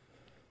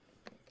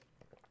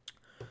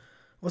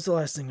 What's the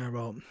last thing I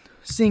wrote?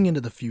 Seeing into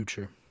the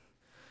future.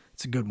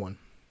 It's a good one.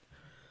 I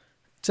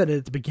said it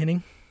at the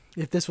beginning.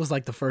 If this was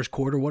like the first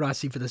quarter, what do I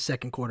see for the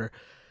second quarter?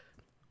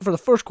 For the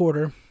first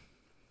quarter,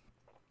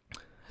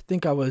 I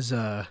think I was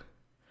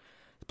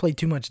played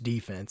too much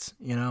defense,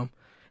 you know?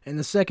 In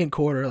the second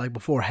quarter, like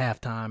before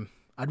halftime,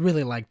 I'd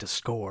really like to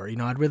score. You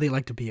know, I'd really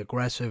like to be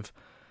aggressive.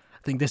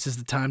 I think this is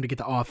the time to get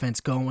the offense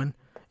going.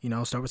 You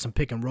know, start with some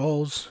pick and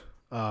rolls,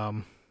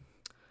 you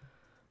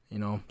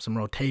know, some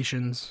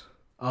rotations,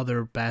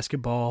 other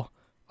basketball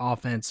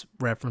offense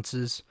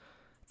references,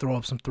 throw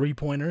up some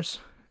three-pointers,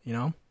 you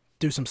know,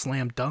 do some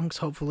slam dunks,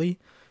 hopefully,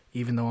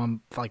 even though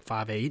I'm like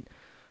 5'8".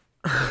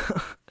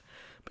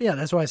 But yeah,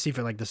 that's what I see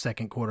for like the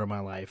second quarter of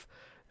my life.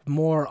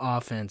 More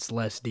offense,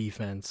 less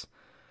defense.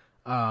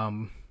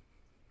 Kind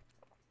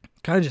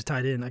of just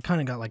tied in. I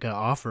kind of got like an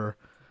offer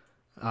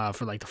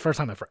for like the first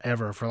time in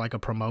forever for like a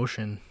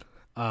promotion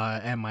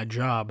at my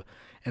job,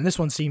 and this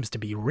one seems to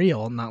be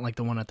real, not like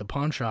the one at the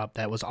pawn shop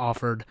that was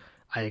offered,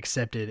 I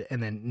accepted,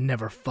 and then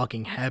never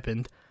fucking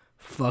happened.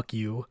 Fuck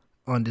you,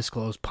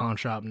 undisclosed pawn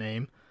shop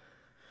name.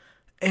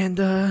 And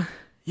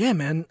yeah,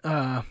 man,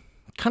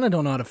 kind of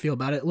don't know how to feel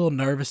about it. A little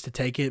nervous to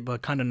take it,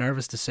 but kind of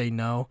nervous to say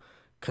no,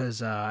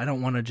 because I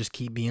don't want to just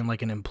keep being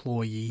like an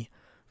employee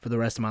for the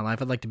rest of my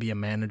life. I'd like to be a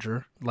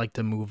manager, like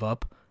to move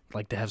up,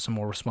 like to have some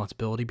more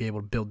responsibility, be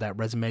able to build that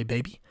resume,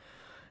 baby.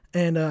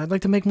 And I'd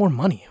like to make more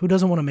money. Who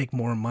doesn't want to make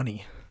more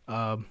money?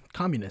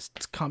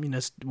 Communists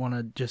want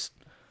to just,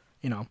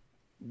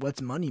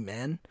 what's money,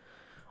 man?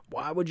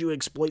 Why would you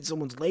exploit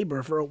someone's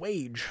labor for a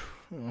wage?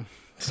 Oh,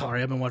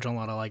 sorry, I've been watching a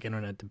lot of like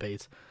internet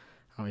debates.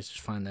 I always just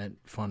find that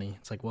funny.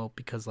 It's like, well,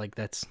 because like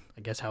that's,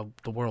 I guess, how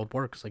the world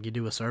works. Like you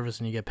do a service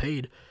and you get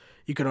paid.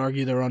 You could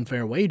argue they're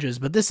unfair wages,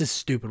 but this is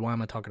stupid. Why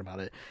am I talking about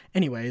it?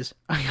 Anyways,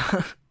 I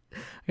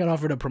got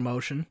offered a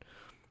promotion.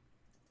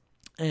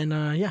 And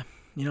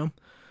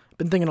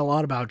been thinking a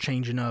lot about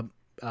changing up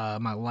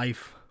my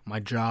life, my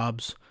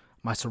jobs,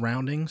 my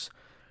surroundings.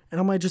 And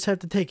I might just have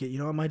to take it,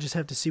 I might just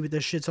have to see what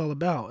this shit's all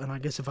about. And I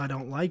guess if I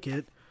don't like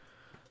it,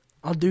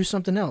 I'll do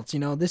something else.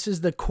 This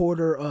is the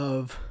quarter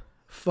of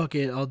fuck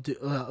it,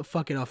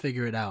 I'll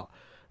figure it out.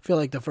 I feel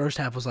like the first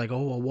half was like,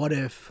 oh, well, what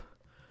if?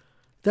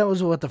 That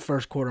was what the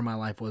first quarter of my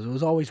life was. It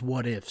was always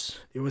what ifs.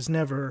 It was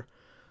never,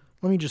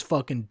 let me just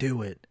fucking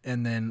do it,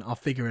 and then I'll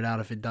figure it out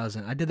if it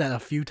doesn't. I did that a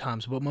few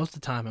times, but most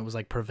of the time it was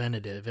like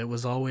preventative. It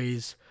was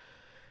always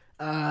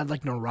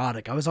like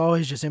neurotic. I was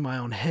always just in my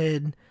own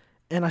head.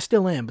 And I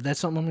still am, but that's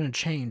something I'm going to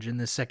change in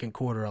this second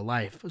quarter of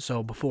life.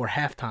 So before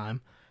halftime,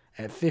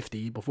 at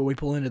 50, before we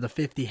pull into the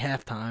 50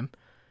 halftime,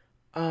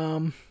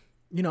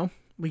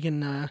 we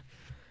can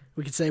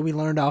say we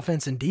learned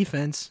offense and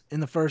defense in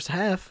the first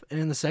half,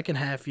 and in the second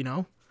half, I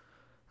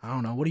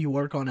don't know, what do you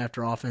work on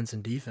after offense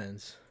and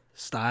defense?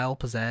 Style,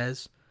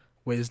 pizzazz,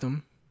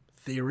 wisdom,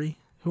 theory,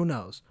 who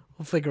knows?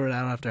 We'll figure it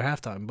out after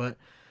halftime. But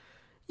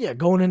yeah,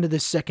 going into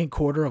this second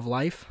quarter of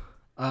life,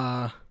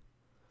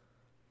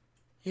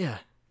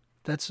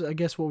 that's, I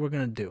guess, what we're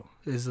going to do,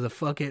 is the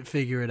fuck it,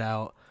 figure it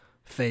out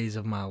phase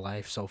of my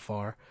life so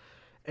far.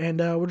 And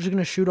we're just going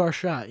to shoot our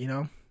shot,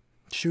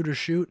 Shoot or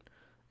shoot.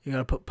 You got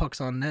to put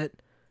pucks on net.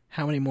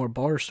 How many more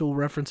Barstool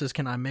references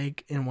can I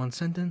make in one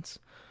sentence?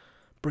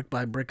 Brick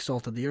by brick,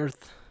 salt of the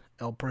earth.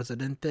 El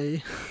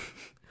Presidente.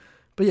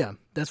 But yeah,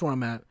 that's where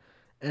I'm at.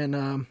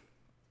 And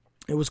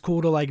it was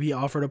cool to, like, be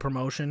offered a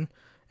promotion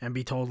and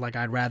be told, like,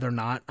 I'd rather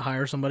not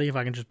hire somebody if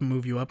I can just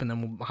move you up and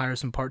then we'll hire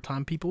some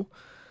part-time people.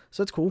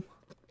 So that's cool.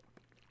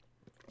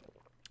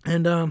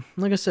 And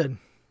like I said,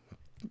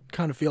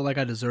 kind of feel like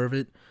I deserve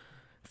it.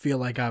 Feel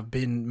like I've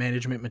been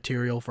management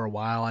material for a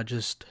while. Like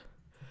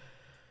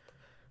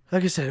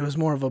I said, it was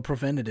more of a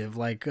preventative.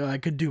 Like, I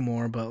could do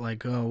more, but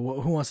like, who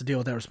wants to deal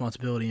with that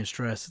responsibility and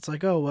stress? It's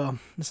like, oh, well,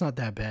 it's not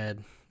that bad,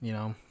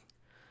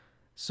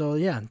 So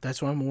yeah,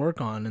 that's what I'm going to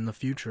work on in the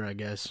future, I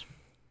guess.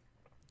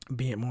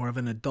 Being more of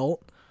an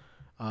adult,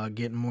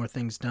 getting more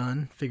things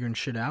done, figuring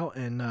shit out.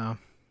 And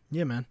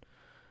yeah, man,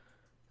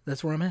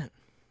 that's where I'm at.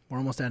 We're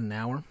almost at an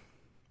hour.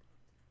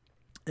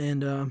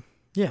 And,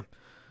 yeah,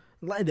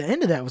 the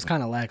end of that was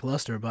kind of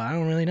lackluster, but I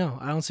don't really know.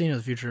 I don't see into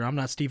the future. I'm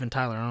not Steven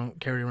Tyler. I don't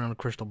carry around a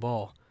crystal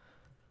ball.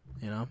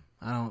 I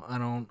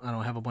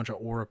don't have a bunch of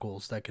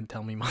oracles that can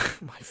tell me my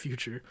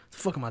future. What the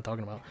fuck am I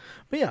talking about?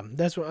 But yeah,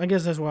 I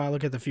guess that's why I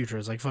look at the future.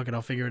 It's like, fuck it,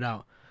 I'll figure it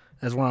out.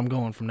 That's where I'm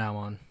going from now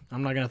on.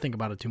 I'm not going to think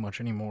about it too much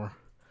anymore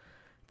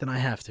than I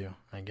have to,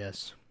 I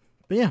guess.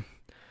 But yeah,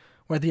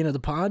 we're at the end of the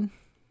pod.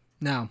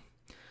 Now,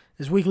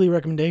 this weekly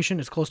recommendation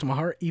is close to my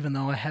heart, even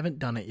though I haven't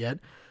done it yet.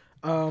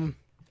 I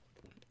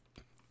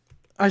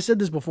said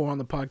this before on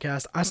the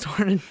podcast. I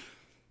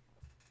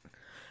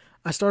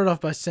started off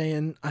by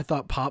saying I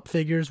thought pop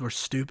figures were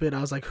stupid.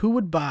 I was like, who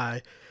would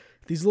buy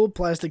these little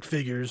plastic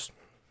figures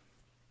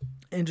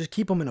and just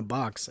keep them in a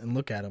box and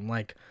look at them?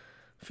 Like,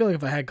 I feel like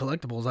if I had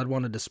collectibles, I'd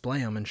want to display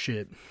them and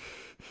shit.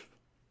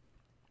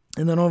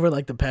 And then over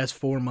like the past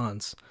 4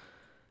 months,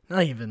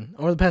 not even,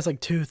 over the past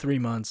like 2-3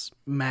 months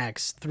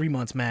max, 3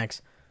 months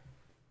max,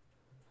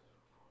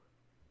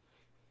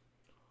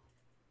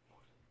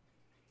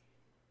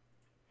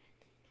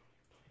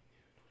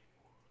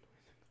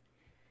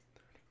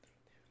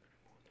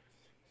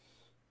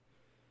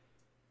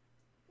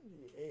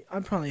 I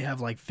probably have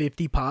like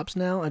 50 pops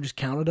now. I just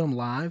counted them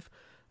live.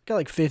 Got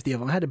like 50 of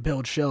them. I had to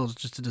build shelves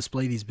just to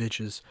display these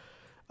bitches.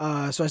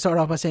 So I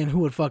started off by saying, who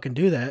would fucking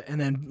do that?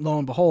 And then lo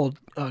and behold,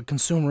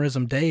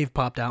 Consumerism Dave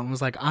popped out and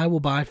was like, I will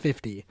buy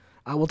 50.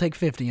 I will take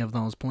 50 of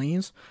those,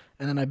 please.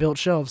 And then I built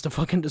shelves to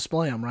fucking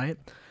display them, right?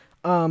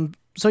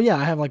 So yeah,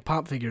 I have like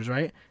pop figures,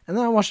 right? And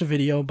then I watched a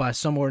video by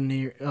somewhere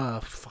near,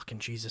 fucking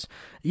Jesus.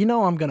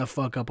 I'm gonna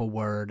fuck up a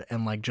word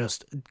and like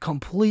just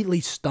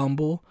completely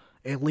stumble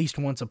at least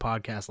once a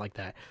podcast like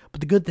that.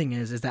 But the good thing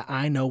is that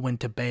I know when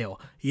to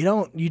bail.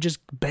 You just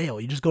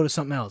bail. You just go to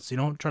something else. You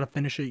don't try to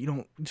finish it. You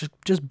don't,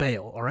 just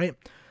bail, all right?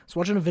 So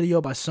watching a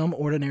video by Some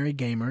Ordinary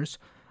Gamers,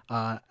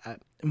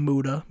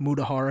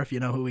 Muda Horror, if you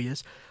know who he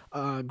is.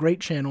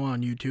 Great channel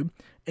on YouTube.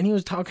 And he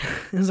was talking,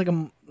 it was like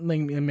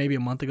maybe a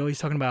month ago, he's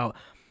talking about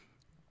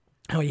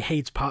how he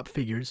hates pop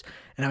figures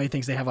and how he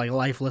thinks they have like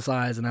lifeless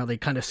eyes and how they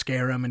kind of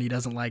scare him and he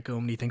doesn't like them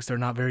and he thinks they're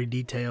not very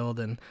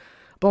detailed and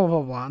blah, blah,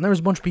 blah, blah. And there was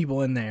a bunch of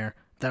people in there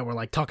that were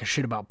like talking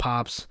shit about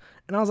Pops.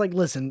 And I was like,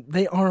 listen,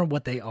 they are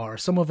what they are.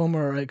 Some of them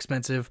are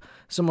expensive,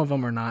 some of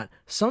them are not.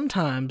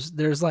 Sometimes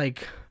there's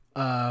like,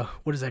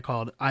 what is that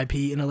called? IP,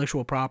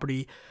 intellectual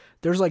property.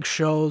 There's like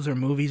shows or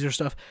movies or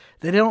stuff.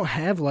 They don't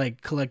have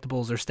like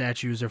collectibles or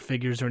statues or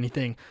figures or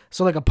anything.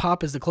 So like a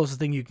Pop is the closest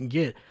thing you can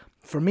get.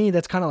 For me,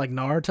 that's kind of like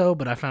Naruto,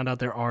 but I found out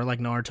there are like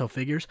Naruto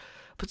figures.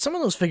 But some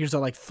of those figures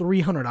are like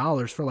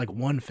 $300 for like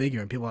one figure.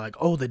 And people are like,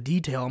 oh, the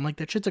detail. I'm like,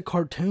 that shit's a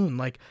cartoon.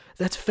 Like,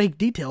 that's fake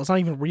detail. It's not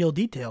even real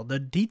detail. The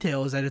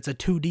detail is that it's a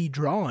 2D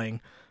drawing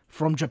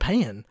from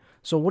Japan.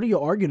 So what are you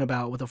arguing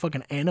about with a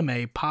fucking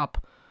anime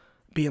Pop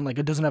being like,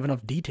 it doesn't have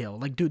enough detail?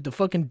 Like, dude, the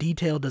fucking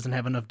detail doesn't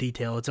have enough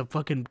detail. It's a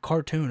fucking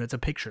cartoon. It's a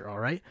picture, all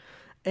right?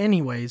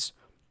 Anyways,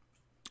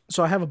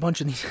 so I have a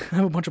bunch of these, I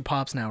have a bunch of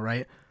Pops now,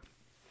 right?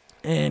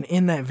 And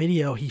in that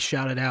video, he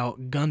shouted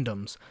out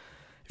Gundams.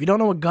 If you don't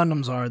know what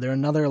Gundams are, they're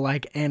another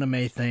like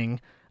anime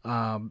thing.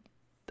 I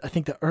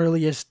think the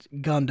earliest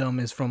Gundam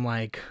is from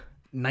like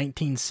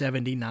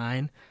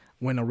 1979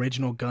 when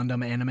original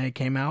Gundam anime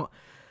came out.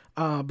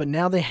 But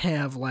now they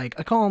have like,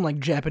 I call them like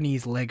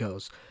Japanese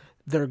Legos.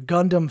 They're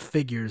Gundam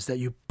figures that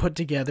you put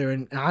together.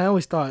 And I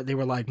always thought they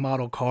were like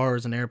model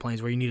cars and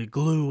airplanes where you needed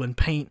glue and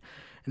paint.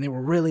 And they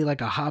were really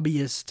like a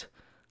hobbyist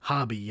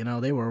hobby. You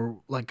know, they were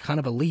like kind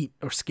of elite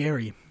or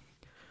scary.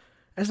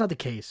 That's not the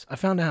case. I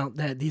found out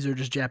that these are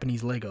just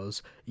Japanese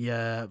Legos.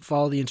 You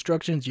follow the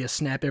instructions, you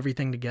snap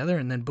everything together,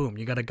 and then boom,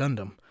 you got a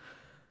Gundam.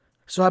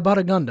 So I bought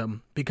a Gundam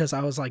because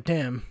I was like,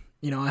 damn,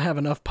 you know, I have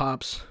enough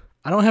Pops.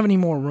 I don't have any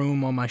more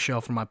room on my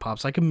shelf for my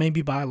Pops. I can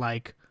maybe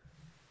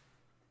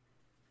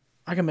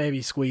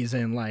squeeze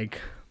in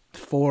like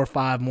 4 or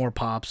 5 more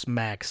Pops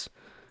max.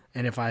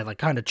 And if I like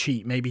kind of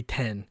cheat, maybe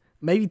 10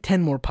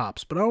 more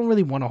Pops. But I don't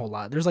really want a whole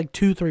lot. There's like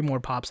 2-3 more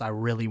Pops I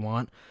really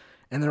want.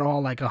 And they're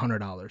all like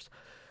 $100.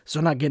 So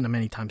I'm not getting them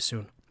anytime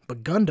soon.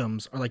 But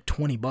Gundams are like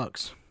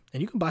 $20.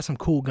 And you can buy some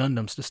cool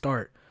Gundams to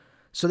start.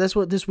 So that's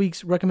what this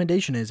week's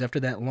recommendation is. After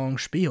that long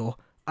spiel,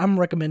 I'm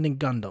recommending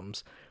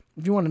Gundams.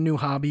 If you want a new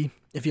hobby,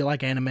 if you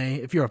like anime,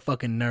 if you're a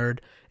fucking nerd,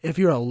 if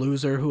you're a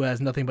loser who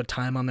has nothing but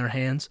time on their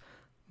hands,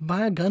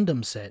 buy a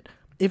Gundam set.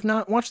 If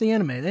not, watch the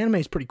anime. The anime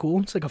is pretty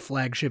cool. It's like a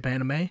flagship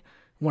anime.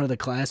 One of the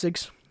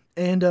classics.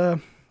 And I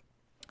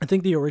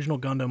think the original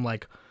Gundam,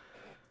 like,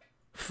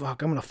 I'm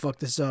going to fuck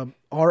this up.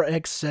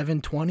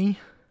 RX-720.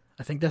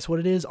 I think that's what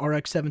it is,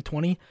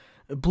 RX-720,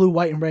 blue,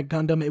 white, and red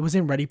Gundam. It was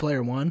in Ready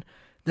Player One.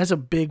 That's a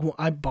big one.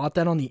 I bought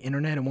that on the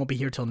internet. It won't be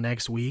here till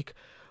next week.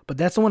 But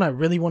that's the one I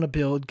really want to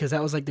build because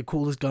that was like the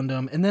coolest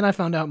Gundam. And then I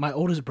found out my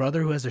oldest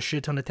brother, who has a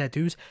shit ton of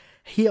tattoos,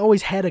 he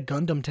always had a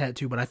Gundam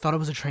tattoo, but I thought it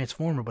was a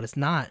Transformer, but it's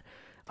not.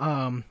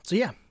 So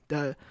yeah,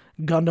 the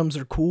Gundams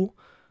are cool.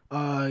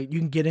 You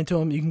can get into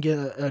them. You can get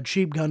a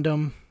cheap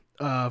Gundam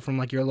from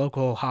like your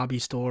local hobby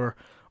store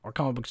or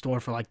comic book store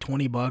for like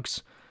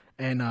 $20.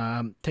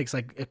 And takes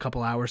like a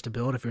couple hours to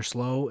build if you're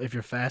slow. If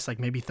you're fast, like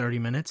maybe 30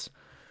 minutes.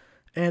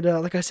 And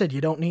like I said,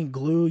 you don't need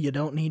glue. You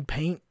don't need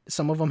paint.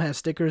 Some of them have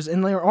stickers.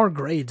 And there are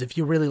grades. If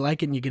you really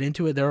like it and you get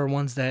into it, there are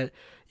ones that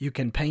you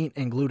can paint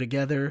and glue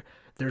together.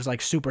 There's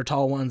like super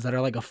tall ones that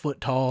are like a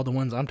foot tall. The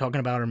ones I'm talking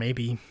about are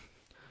maybe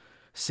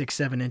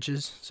 6-7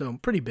 inches. So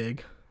pretty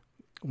big.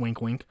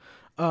 Wink, wink.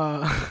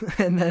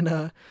 And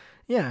then,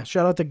 yeah,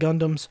 shout out to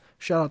Gundams.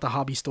 Shout out to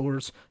hobby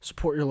stores.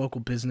 Support your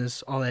local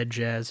business. All that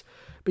jazz.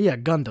 But yeah,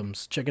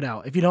 Gundams. Check it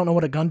out. If you don't know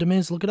what a Gundam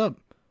is, look it up.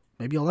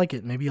 Maybe you'll like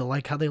it. Maybe you'll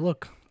like how they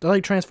look. They're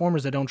like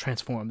Transformers that don't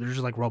transform. They're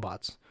just like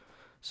robots.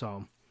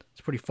 So,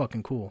 it's pretty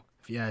fucking cool,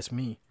 if you ask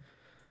me.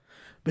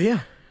 But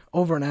yeah,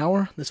 over an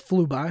hour. This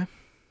flew by.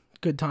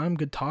 Good time,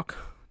 good talk.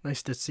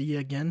 Nice to see you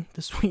again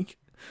this week.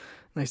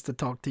 Nice to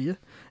talk to you.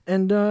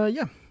 And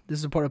yeah, this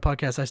is a part of the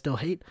podcast I still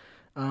hate.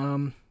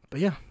 But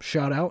yeah,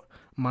 shout out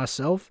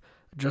myself,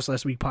 Just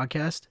Last Week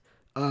Podcast.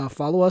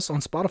 Follow us on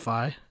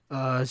Spotify.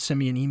 Send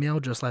me an email,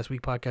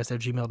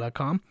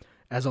 justlastweekpodcast@gmail.com.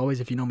 As always,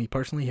 if you know me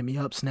personally, hit me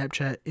up,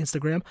 Snapchat,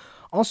 Instagram.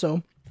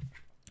 Also,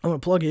 I'm going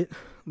to plug it.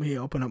 Let me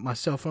open up my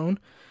cell phone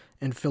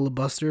and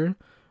filibuster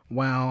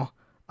while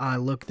I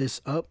look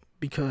this up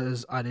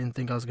because I didn't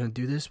think I was going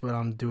to do this, but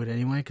I'm going to do it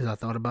anyway because I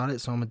thought about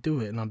it, so I'm going to do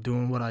it. And I'm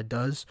doing what I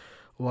does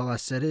while I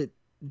said it,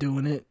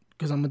 doing it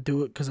because I'm going to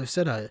do it because I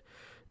said I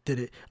did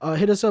it.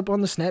 Hit us up on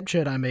the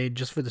Snapchat I made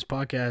just for this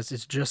podcast.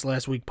 It's Just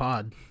Last Week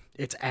Pod.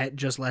 It's at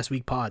Just Last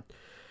Week Pod.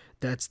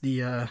 That's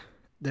the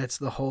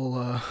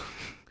whole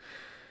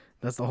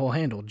that's the whole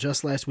handle.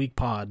 Just Last Week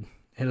Pod.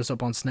 Hit us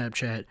up on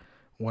Snapchat,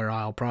 where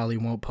I'll probably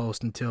won't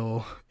post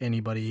until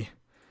anybody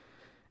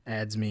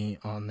adds me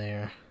on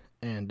there.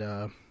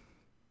 And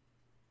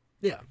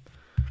yeah.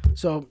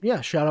 So yeah,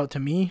 shout out to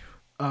me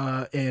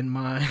and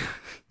my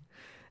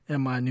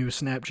and my new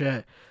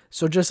Snapchat.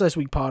 So Just Last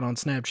Week Pod on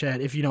Snapchat.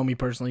 If you know me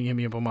personally, hit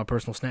me up on my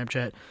personal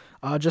Snapchat.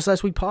 Just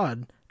Last Week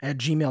Pod at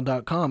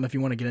gmail.com. If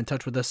you want to get in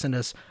touch with us, send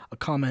us a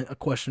comment, a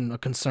question, a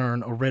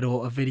concern, a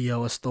riddle, a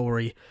video, a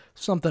story,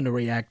 something to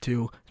react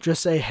to.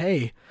 Just say,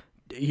 hey,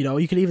 you know,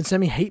 you could even send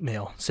me hate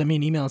mail. Send me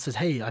an email that says,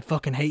 hey, I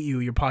fucking hate you.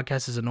 Your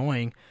podcast is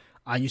annoying.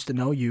 I used to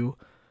know you.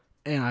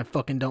 and I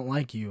fucking don't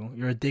like you,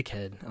 you're a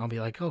dickhead, I'll be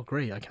like, oh,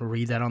 great, I can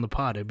read that on the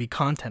pod. It'd be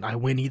content. I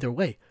win either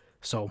way.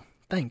 So,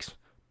 thanks.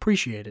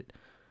 Appreciate it.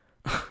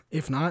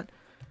 If not,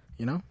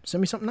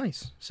 send me something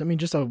nice. Send me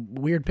just a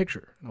weird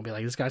picture. And I'll be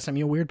like, this guy sent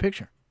me a weird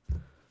picture.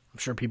 I'm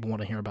sure people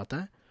want to hear about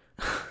that.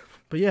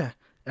 But yeah,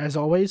 as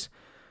always,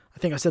 I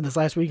think I said this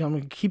last week. I'm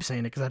going to keep saying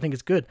it because I think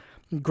it's good.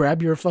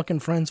 Grab your fucking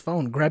friend's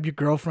phone. Grab your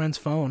girlfriend's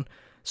phone.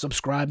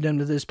 Subscribe them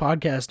to this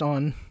podcast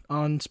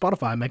on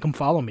Spotify. Make them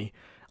follow me.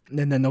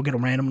 And then they'll get a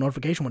random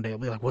notification one day. They'll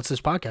be like, what's this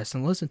podcast?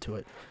 And listen to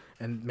it.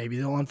 And maybe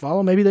they'll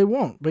unfollow. Maybe they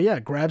won't. But yeah,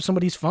 grab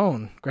somebody's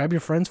phone. Grab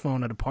your friend's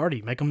phone at a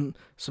party. Make them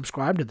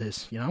subscribe to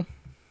this,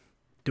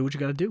 Do what you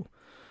got to do.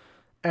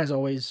 As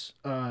always,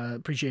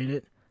 appreciate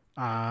it.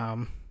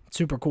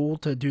 Super cool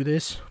to do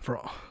this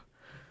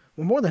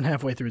we're more than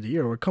halfway through the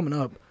year. We're coming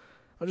up.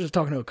 I was just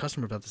talking to a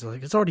customer about this.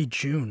 Like, it's already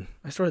June.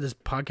 I started this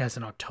podcast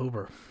in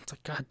October. It's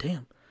like, God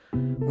damn.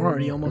 We're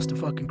already almost to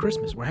fucking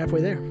Christmas. We're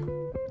halfway there.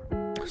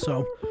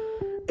 So,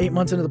 8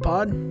 months into the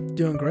pod.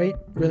 Doing great.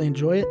 Really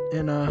enjoy it.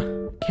 And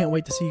can't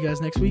wait to see you guys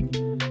next week.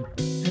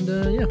 And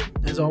yeah,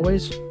 as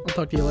always, I'll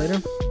talk to you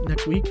later.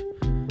 Next week.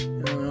 I'm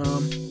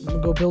going to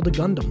go build a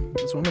Gundam.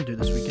 That's what I'm going to do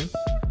this weekend.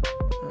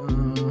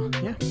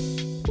 Yeah.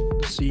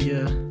 See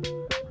you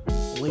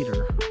later.